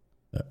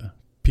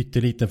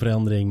 Pytteliten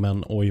förändring,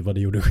 men oj vad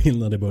det gjorde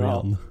skillnad i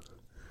början. Ja.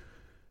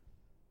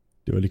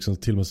 Det var liksom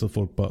till och med så att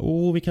folk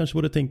bara, vi kanske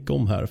borde tänka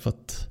om här för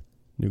att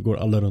nu går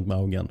alla runt med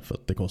Augen för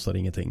att det kostar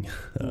ingenting.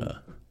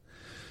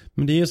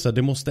 Men det är så här,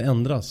 det måste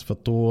ändras för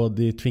att då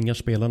det tvingar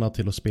spelarna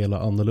till att spela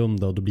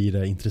annorlunda och då blir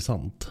det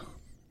intressant.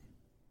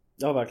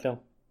 Ja, verkligen.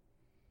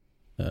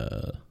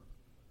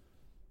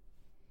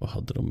 Vad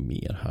hade de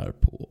mer här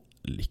på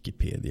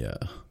Wikipedia?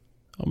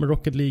 Ja, men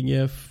Rocket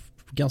League är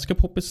ganska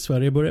poppis i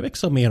Sverige, börjar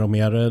växa mer och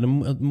mer. Det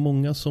är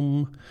många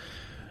som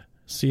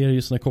ser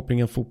ju såna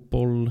kopplingar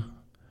fotboll,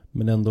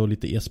 men ändå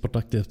lite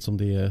e-sportaktigt som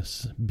det är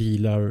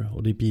bilar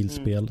och det är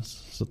bilspel.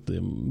 Så att det är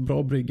en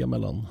bra brygga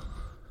mellan.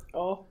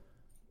 Ja,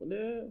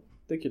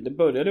 det är kul. Det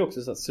började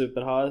också så här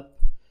superhype,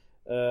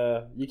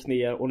 gick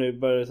ner och nu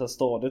börjar det så här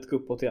stadigt gå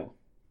uppåt igen.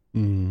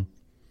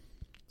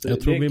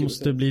 Jag tror vi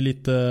måste bli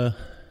lite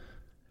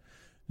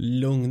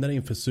lugnare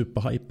inför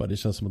superhypa. Det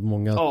känns som att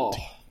många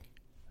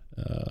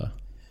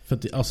för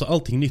att, alltså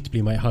allting nytt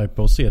blir man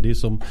hypa och se. Det är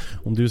som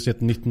om du ser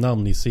ett nytt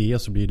namn i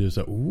CS så blir du så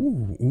här,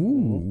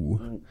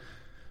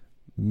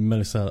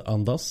 Men så här,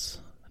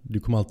 andas. Du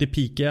kommer alltid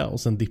pika och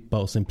sen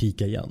dippa och sen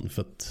pika igen.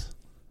 För att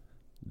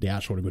det är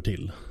så det går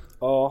till.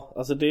 Ja,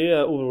 alltså det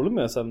är oroligt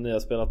med sen nya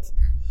spel att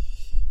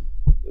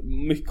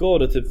mycket av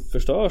det typ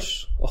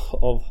förstörs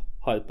av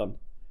hypen.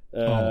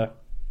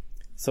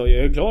 Så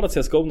jag är glad att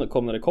CSGO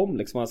kom när det kom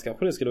liksom. Annars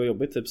kanske det skulle vara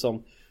jobbigt typ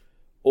som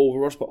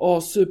Overwatch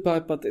bara,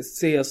 superhypat,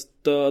 CS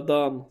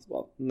dödan.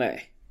 Bara, nej.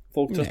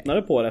 Folk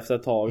tröttnade på det efter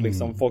ett tag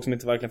liksom. Folk som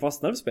inte verkligen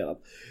fastnade för spelet.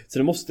 Så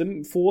det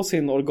måste få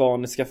sin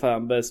organiska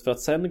fanbase för att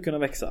sen kunna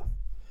växa.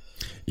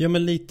 Ja,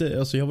 men lite,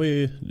 alltså jag var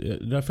ju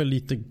därför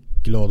lite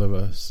glad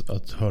över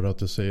att höra att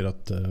du säger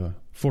att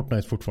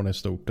Fortnite fortfarande är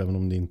stort, även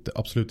om det inte,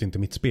 absolut inte är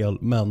mitt spel.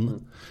 Men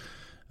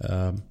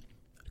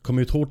kom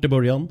ut hårt i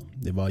början.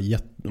 Det var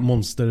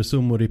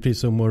monstersummor i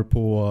prissummor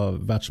på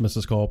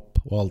världsmästerskap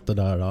och allt det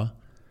där.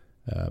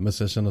 Men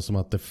sen kändes det som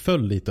att det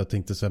föll lite. Jag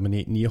tänkte så här, men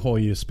ni har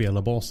ju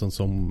spelarbasen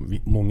som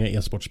många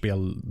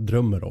e-sportspel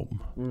drömmer om.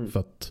 För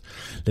att,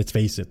 let's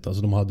face it,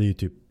 alltså de hade ju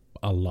typ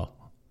alla.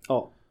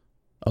 Ja.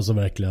 Alltså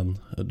verkligen,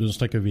 då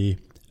snackar vi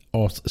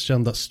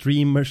kända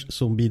streamers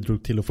som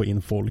bidrog till att få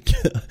in folk.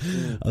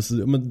 Alltså,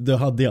 men det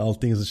hade ju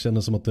allting, så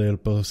kändes som att det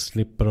hjälper att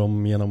slippa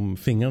dem genom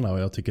fingrarna. Och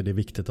jag tycker det är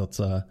viktigt att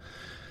så här,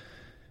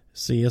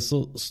 CS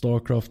och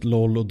Starcraft,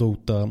 LoL och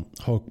Dota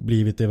har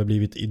blivit det vi har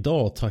blivit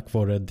idag tack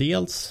vare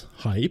dels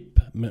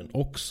hype men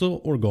också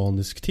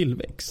organisk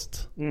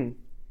tillväxt.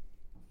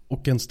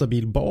 Och en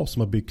stabil bas som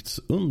har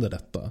byggts under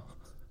detta.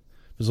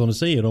 För som du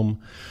säger, om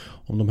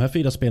de här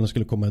 4 spelen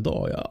skulle komma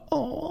idag,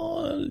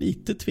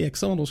 lite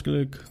tveksam om de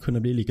skulle kunna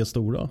bli lika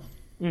stora.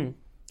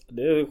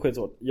 Det är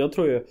skitsvårt. Jag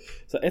tror ju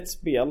så ett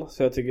spel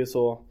som jag tycker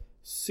så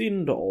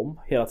synd om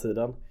hela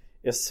tiden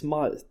är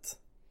Smite.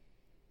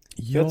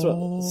 Jag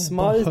tror Smite,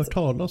 bara hört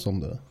talas om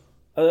det.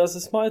 Alltså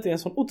Smite är en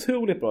sån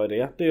otroligt bra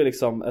idé. Det är ju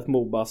liksom ett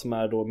MOBA som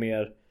är då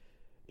mer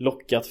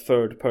lockat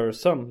third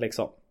person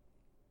liksom.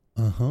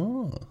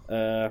 Aha.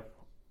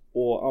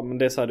 Och ja, men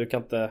det är så här, du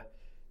kan inte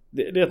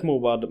det är ett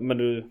MOBA men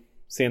du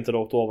ser inte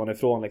rakt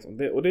ovanifrån liksom.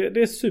 Det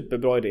är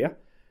superbra idé.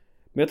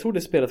 Men jag tror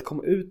det spelet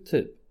kom ut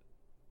typ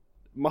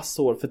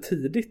massa år för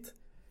tidigt.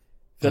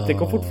 För att det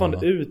kom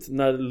fortfarande ut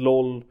när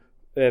LoL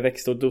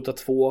växte och Dota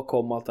 2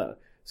 kom och allt det här.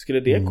 Skulle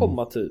det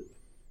komma typ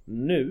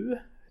nu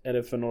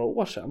eller för några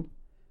år sedan,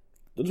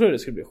 då tror jag det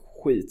skulle bli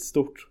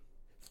skitstort.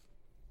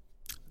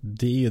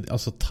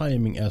 Alltså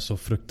timing är så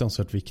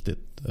fruktansvärt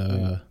viktigt.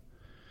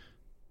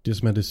 Det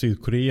som hände i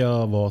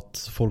Sydkorea var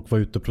att folk var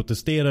ute och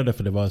protesterade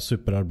för det var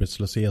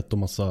superarbetslöshet och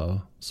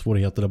massa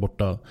svårigheter där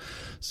borta.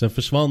 Sen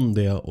försvann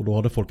det och då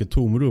hade folk ett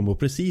tomrum, och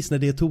precis när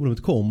det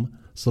tomrummet kom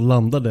så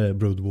landade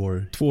Brood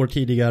War 2 år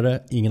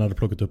tidigare. Ingen hade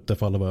plockat upp det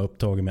för alla var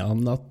upptagen med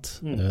annat.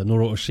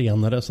 Några år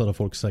senare så hade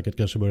folk säkert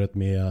kanske börjat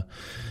med,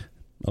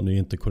 ja, nu är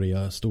inte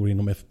Korea stor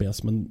inom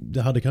FPS, men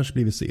det hade kanske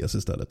blivit CS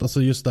istället.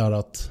 Alltså just där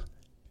att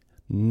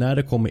när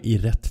det kommer i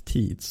rätt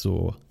tid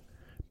så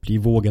blir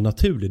vågen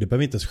naturlig. Det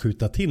behöver inte ens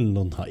skjuta till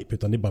någon hype,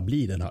 utan det bara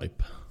blir en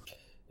hype.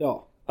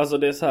 Ja, alltså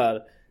det är så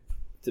här,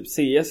 typ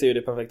CS är ju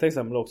det perfekta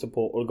exempel också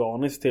på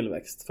organisk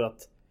tillväxt. För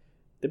att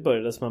det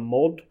började som en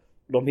mod.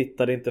 De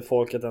hittade inte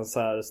folk att ens så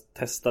här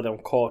testade de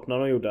kartorna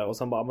de gjorde. Och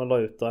sen bara, man la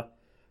ut det.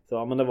 Så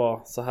ja, men det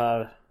var så här,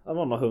 det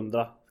var några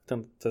 100.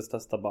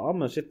 Testa bara, ja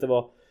men shit, det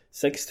var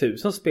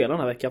 6000 spelare den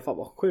här veckan. Fan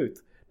vad sjukt.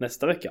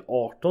 Nästa vecka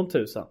 18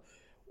 000.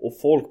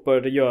 Och folk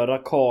började göra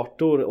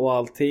kartor och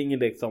allting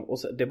liksom. Och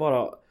så, det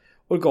bara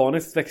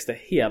organiskt växte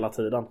hela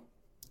tiden.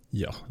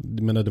 Ja,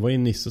 men det var ju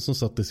Nisse som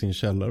satt i sin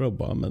källare och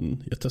bara,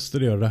 men jag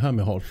testade att göra det här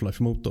med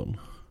Half-Life-motorn.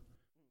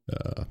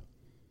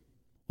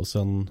 Och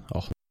sen,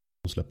 ja,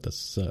 de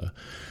släpptes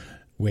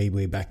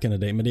way back in the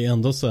day. Men det är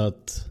ändå så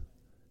att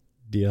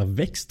det har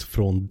växt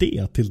från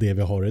det till det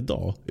vi har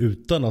idag.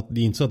 Utan att,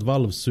 det är inte så att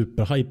Valve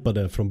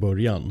superhypade från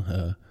början.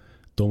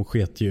 De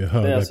sket ju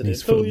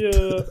högverkningsfullt.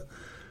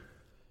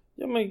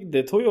 Ja, men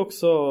det tog ju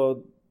också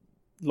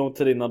lång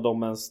tid innan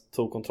de ens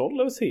tog kontroll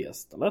över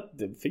CS.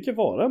 Det fick ju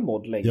vara en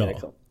mod länge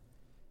liksom.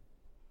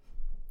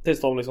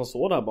 Tills de liksom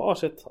såg där, bara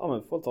shit, ja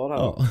men får ta det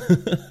här. Ja.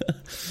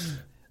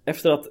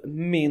 Efter att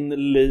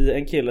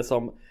en kille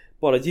som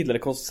bara gillade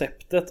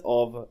konceptet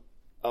av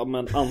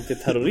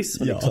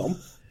antiterrorism liksom.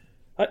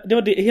 Det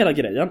var det, hela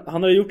grejen.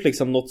 Han hade gjort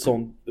liksom något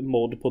sån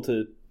mod på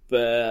typ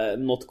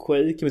något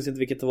Quake, jag vet inte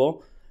vilket det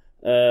var.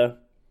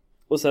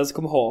 Och sen så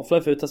kommer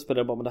Half-Life ut och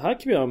spelare bara, men det här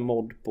kan vi göra en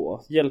mod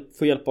på.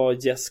 Få hjälp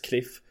av Jess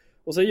Cliff.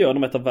 Och så gör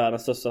de ett av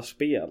världens största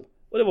spel.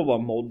 Och det var bara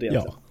en mod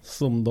egentligen. Ja,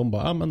 som de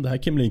bara, men det här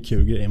kan bli en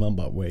kul grej. Man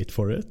bara, wait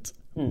for it.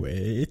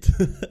 Wait.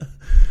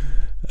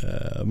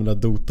 Men det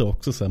Dota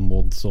också så en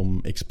mod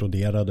som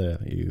exploderade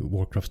i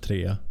Warcraft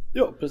 3.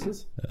 Ja,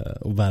 precis.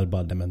 Och väl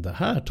bara, men det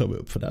här tar vi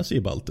upp, för det här ser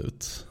ju ballt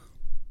ut.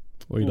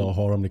 Och idag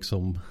har de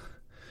liksom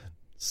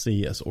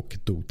CS och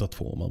Dota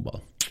 2. Man bara,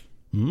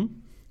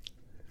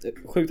 Det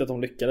är sjukt att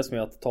de lyckades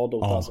med att ta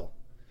Dota alltså.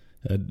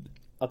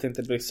 Att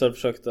inte Blizzard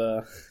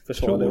försökte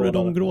försvara det. Tror du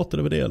de gråter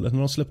över det? Eller? När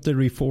de släppte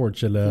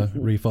Reforge eller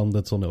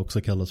Refunded som det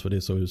också kallas för, det är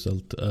så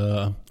uselt.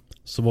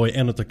 Så var ju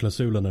en av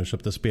klausulerna när de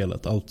köpte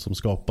spelet, allt som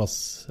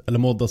skapas eller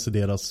moddas i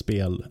deras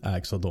spel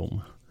ägs av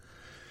dem.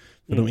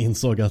 För de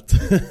insåg att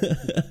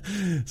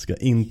ska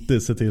inte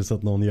se till så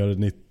att någon gör ett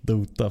nytt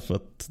Dota, för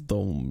att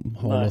de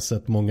har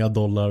sett många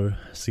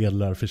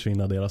dollarsedlar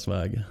försvinna deras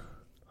väg.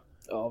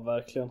 Ja,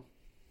 verkligen.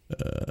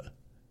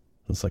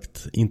 Som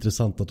sagt,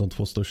 intressant att de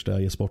 2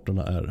 största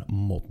e-sporterna är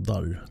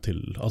moddar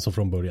till, alltså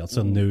från början.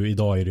 Sen nu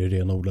idag är det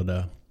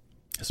renodlade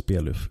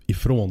spel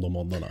ifrån de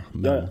moddarna.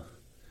 Men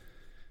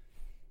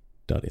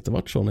det hade inte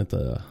varit så om det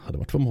inte hade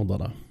varit för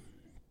moddarna.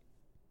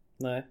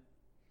 Nej.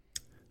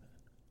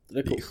 Det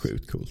är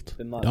sjukt coolt.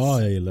 Det är nice.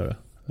 Ja, jag gillar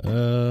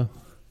det.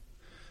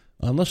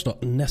 Annars då,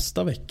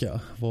 nästa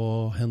vecka,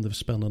 vad händer för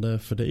spännande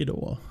för dig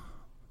då?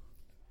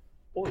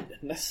 Oj,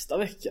 nästa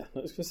vecka.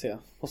 Nu ska vi se.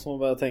 Måste man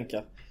börja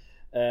tänka.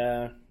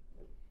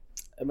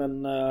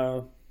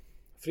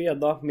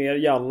 Fredag, mer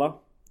jalla.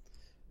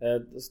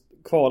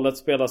 Kvalet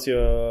spelas ju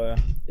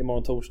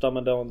imorgon torsdag,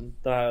 men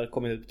det här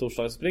kommer ut på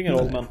torsdag, så springer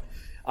roll, men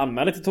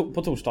anmäl dig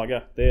på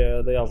torsdagar. Det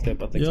är alltid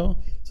öppet liksom. Ja.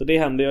 Så det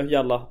händer ju,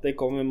 jalla. Det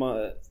kommer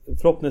man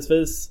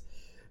förhoppningsvis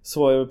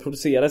så jag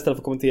producera istället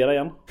för att kommentera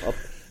igen. Att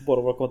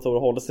båda våra kommentatorer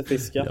håller sig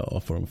friska. Ja,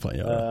 får de fan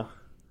göra.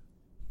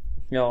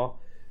 Ja,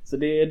 så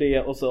det är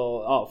det. Och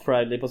så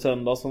Friday på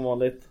söndag som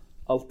vanligt.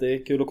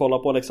 Alltid kul att kolla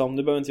på liksom.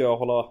 Nu behöver inte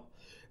jag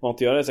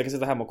inte göra det, så jag kan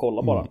sitta hemma och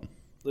kolla bara.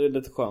 Det är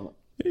lite skönt.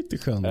 Lite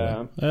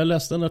skönare. Jag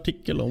läste en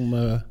artikel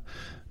om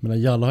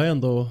Jalla har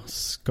ändå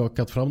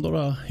skakat fram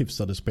några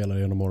hyfsade spelare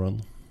genom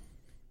åren.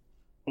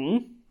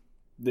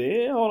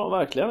 Det har de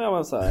verkligen. Jag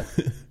menar så här.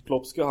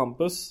 Plopsky och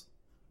Hampus,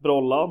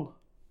 Brollan.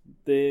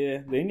 Det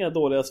är inga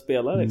dåliga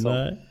spelare liksom.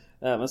 Nej.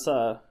 Även så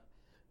här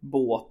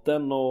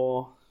Båten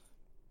och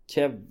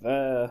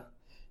Keve.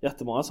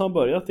 Jättemånga som har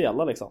börjat i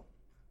alla liksom.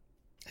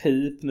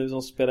 Heap nu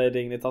som spelar i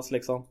Dignitas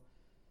liksom.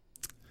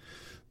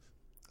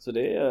 Så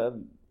det är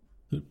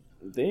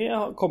Det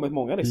har kommit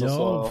många liksom. Ja,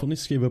 så... får ni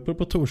skriva upp er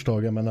på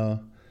torsdagar. Men är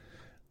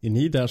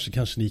ni där så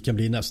kanske ni kan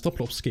bli nästa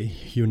Plopski.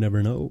 You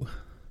never know.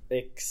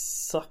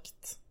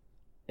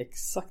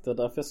 Exakt, det var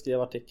därför jag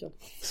skrev artikeln.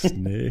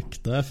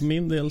 Snyggt. Där för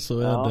min del så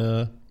är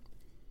det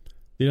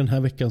i den här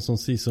veckan som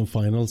season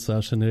finals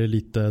är. Sen är det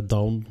lite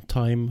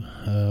downtime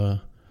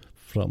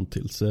fram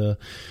tills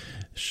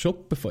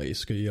Shopify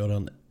ska ju göra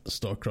en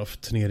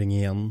Starcraft-turnering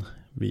igen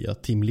via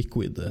Team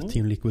Liquid.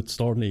 Team Liquid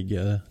Star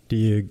League. Det är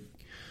ju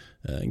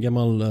en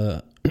gammal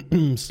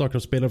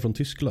Starcraft-spelare från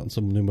Tyskland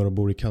som numera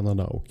bor i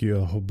Kanada och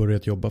har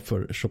börjat jobba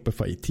för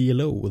Shopify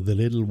TLO, The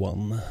Little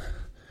One.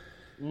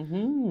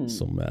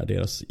 Som är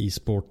deras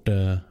e-sport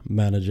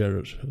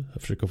manager.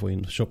 Jag försöker få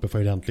in Shopify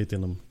ordentligt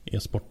inom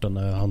e-sporten.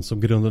 Han som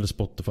grundade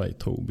Spotify,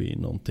 Toby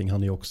någonting.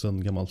 Han är också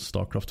en gammal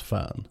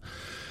Starcraft-fan.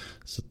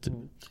 Så att,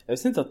 jag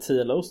visste inte att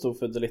TLO stod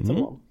för The Little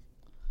One.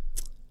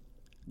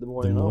 The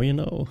more you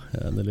know.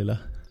 Den lilla.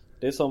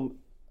 Det är som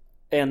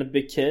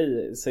NBK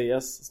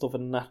CS står för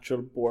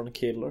Natural Born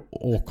Killer.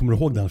 Och kommer du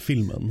ihåg den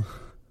filmen?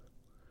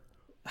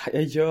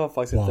 Jag gör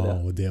faktiskt inte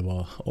det. Wow, det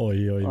var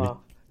oj.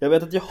 Ja. Jag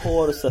vet att jag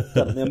har sett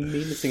den, men jag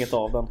minns inget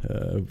av den.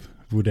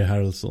 Woody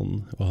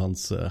Harrelson och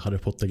hans Harry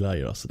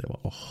Potter-grejer, alltså det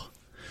var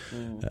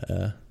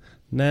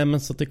nej, men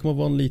så att det kommer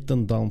vara en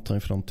liten downtime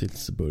fram till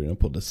början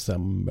på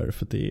december.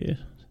 För det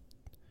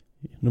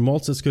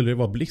normalt sett skulle det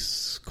vara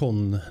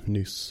BlizzCon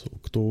nyss.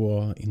 Och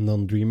då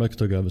innan DreamHack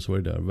tog över så var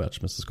det där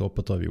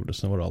världsmästerskapet avgjordes.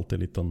 Sen var det alltid en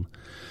liten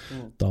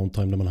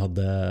downtime när man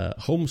hade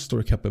Home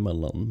Story Cup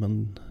emellan.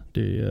 Men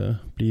det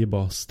blir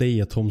bara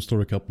stay at Home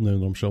Story Cup nu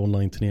när de kör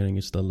online-turnering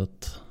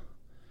istället.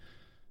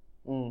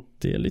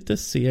 Det är lite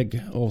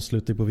seg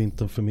avslutning på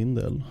vintern för min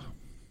del.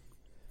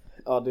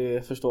 Ja, det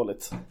är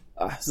förståeligt.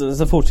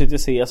 Sen fortsätter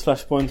ju CS.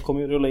 Flashpoint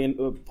kommer ju rulla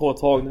in på ett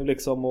tag nu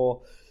liksom.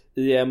 Och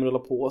IM rullar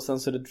på. Sen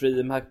så är det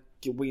DreamHack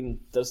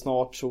Winter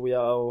snart tror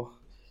jag. Och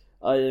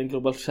en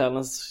Global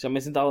Challenge. Jag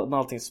minns inte när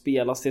allting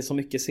spelas. Det är så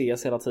mycket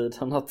CS hela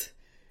tiden att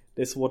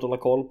det är svårt att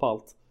hålla koll på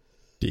allt.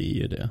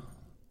 Det är det.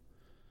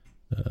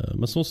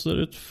 Men så ser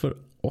det ut för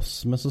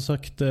oss. Men som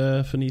sagt,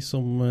 för ni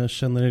som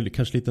känner er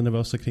kanske lite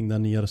nervösa kring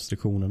de nya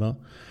restriktionerna.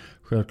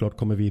 Självklart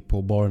kommer vi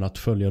på baren att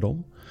följa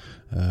dem.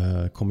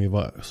 Kommer ju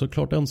vara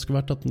såklart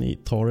önskvärt att ni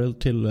tar er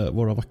till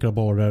våra vackra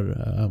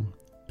barer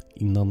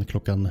innan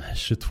klockan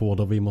 22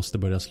 då vi måste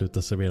börja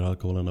sluta servera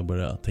alkoholen och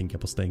börja tänka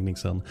på stängning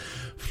sen.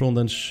 Från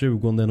den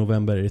 20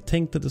 november är det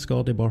tänkt att det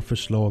ska, det är bara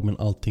förslag men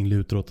allting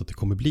lutar åt att det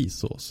kommer bli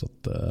så. Så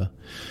att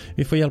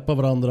vi får hjälpa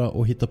varandra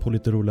och hitta på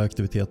lite roliga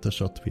aktiviteter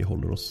så att vi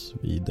håller oss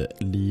vid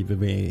liv.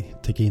 Vi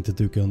tänker inte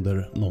duka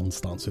under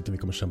någonstans utan vi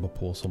kommer kämpa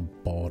på som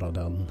bara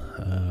den.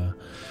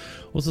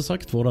 Och så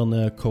sagt,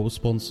 våran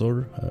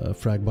co-sponsor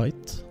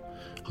Fragbite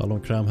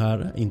Hallonkräm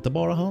här, inte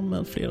bara han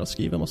men flera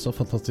skriver massa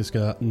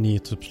fantastiska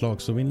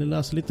nyhetsuppslag. Så vill ni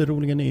läsa lite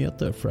roliga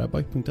nyheter,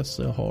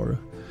 fragbite.se har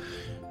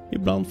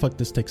ibland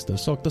faktiskt texter.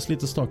 Saknas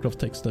lite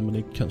Starcraft-texter men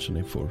det kanske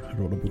ni får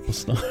råda bort på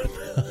snart.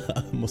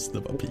 Måste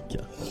bara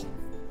pika.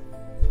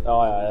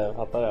 Ja, jag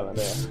fattar även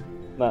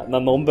det. När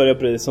någon börjar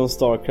bry sig om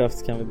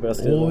Starcraft kan vi börja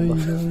skriva om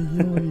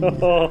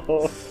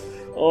det.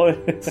 Oj.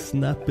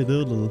 Snappy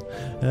doodle.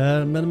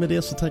 Men med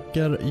det så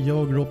tackar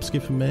jag Robski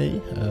för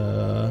mig.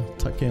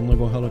 Tackar en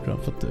gång Hallonkräm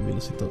för att du ville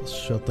sitta och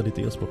köta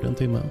lite e-sport en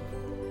timme.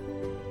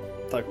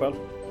 Tack själv.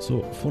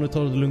 Så får ni ta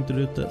det lugnt där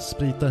ute.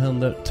 Sprita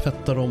händer,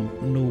 tvätta dem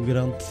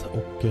noggrant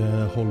och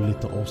håll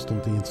lite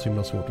avstånd. Det är inte så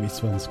himla svårt. Vi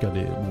svenskar,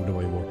 det borde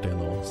vara i vårt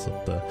DNA. Så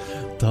att,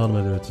 ta hand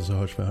med det ute så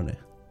hörs vi, hörni.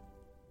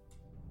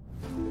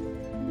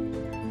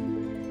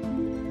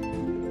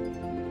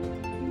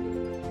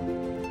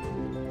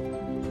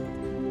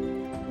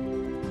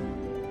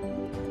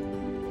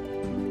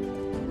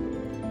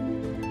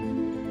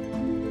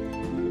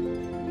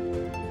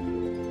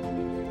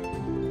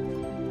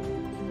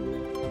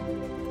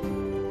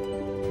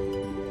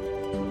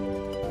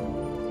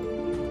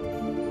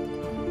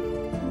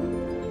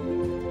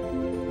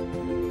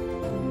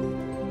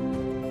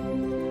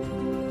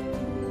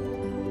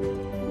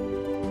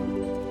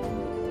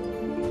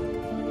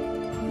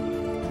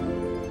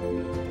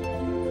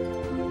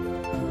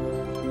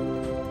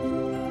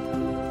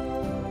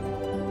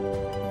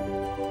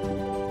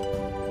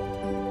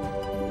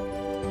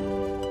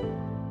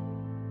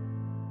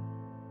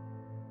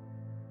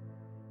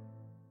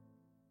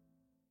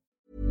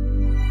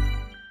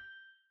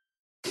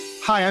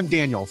 Hi, I'm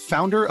Daniel,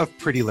 founder of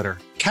Pretty Litter.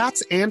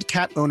 Cats and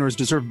cat owners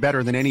deserve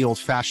better than any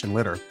old-fashioned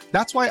litter.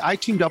 That's why I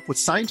teamed up with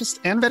scientists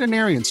and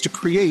veterinarians to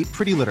create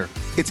Pretty Litter.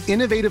 Its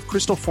innovative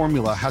crystal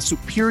formula has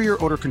superior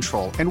odor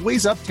control and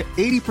weighs up to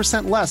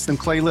 80% less than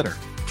clay litter.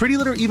 Pretty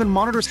Litter even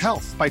monitors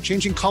health by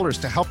changing colors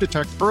to help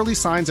detect early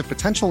signs of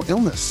potential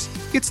illness.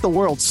 It's the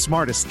world's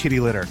smartest kitty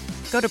litter.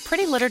 Go to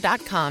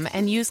prettylitter.com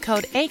and use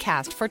code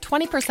ACAST for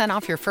 20%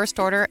 off your first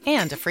order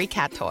and a free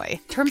cat toy.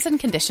 Terms and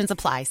conditions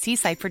apply. See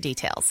site for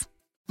details.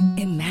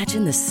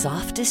 Imagine the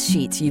softest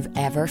sheets you've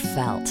ever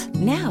felt.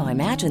 Now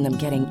imagine them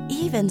getting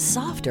even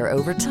softer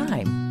over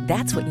time.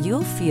 That's what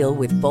you'll feel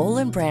with Bowl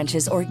and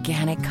Branch's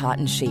organic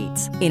cotton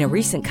sheets. In a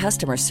recent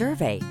customer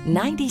survey,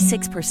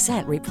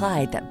 96%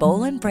 replied that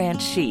Bowl and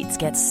Branch sheets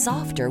get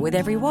softer with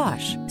every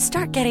wash.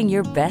 Start getting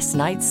your best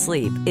night's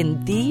sleep in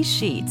these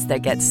sheets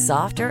that get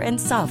softer and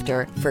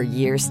softer for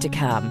years to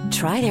come.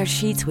 Try their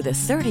sheets with a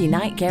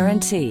 30-night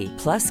guarantee.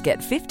 Plus, get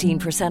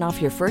 15% off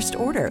your first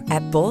order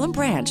at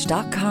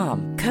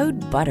bowlandbranch.com.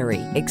 Code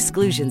BUTTERY.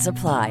 Exclusions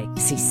apply.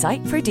 See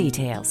site for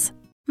details.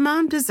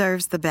 Mom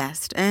deserves the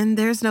best, and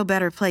there's no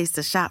better place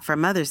to shop for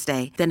Mother's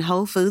Day than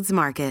Whole Foods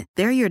Market.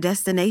 They're your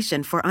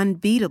destination for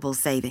unbeatable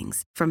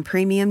savings, from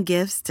premium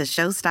gifts to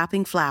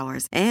show-stopping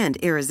flowers and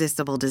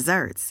irresistible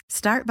desserts.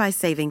 Start by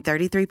saving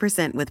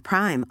 33% with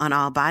Prime on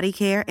all body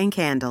care and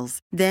candles.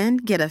 Then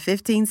get a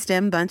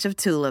 15-stem bunch of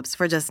tulips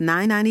for just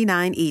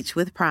 $9.99 each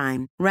with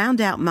Prime. Round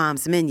out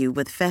Mom's menu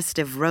with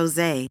festive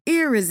rosé,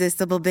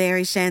 irresistible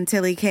berry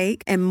chantilly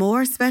cake, and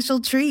more special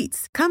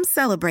treats. Come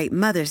celebrate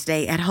Mother's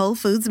Day at Whole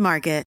Foods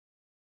Market.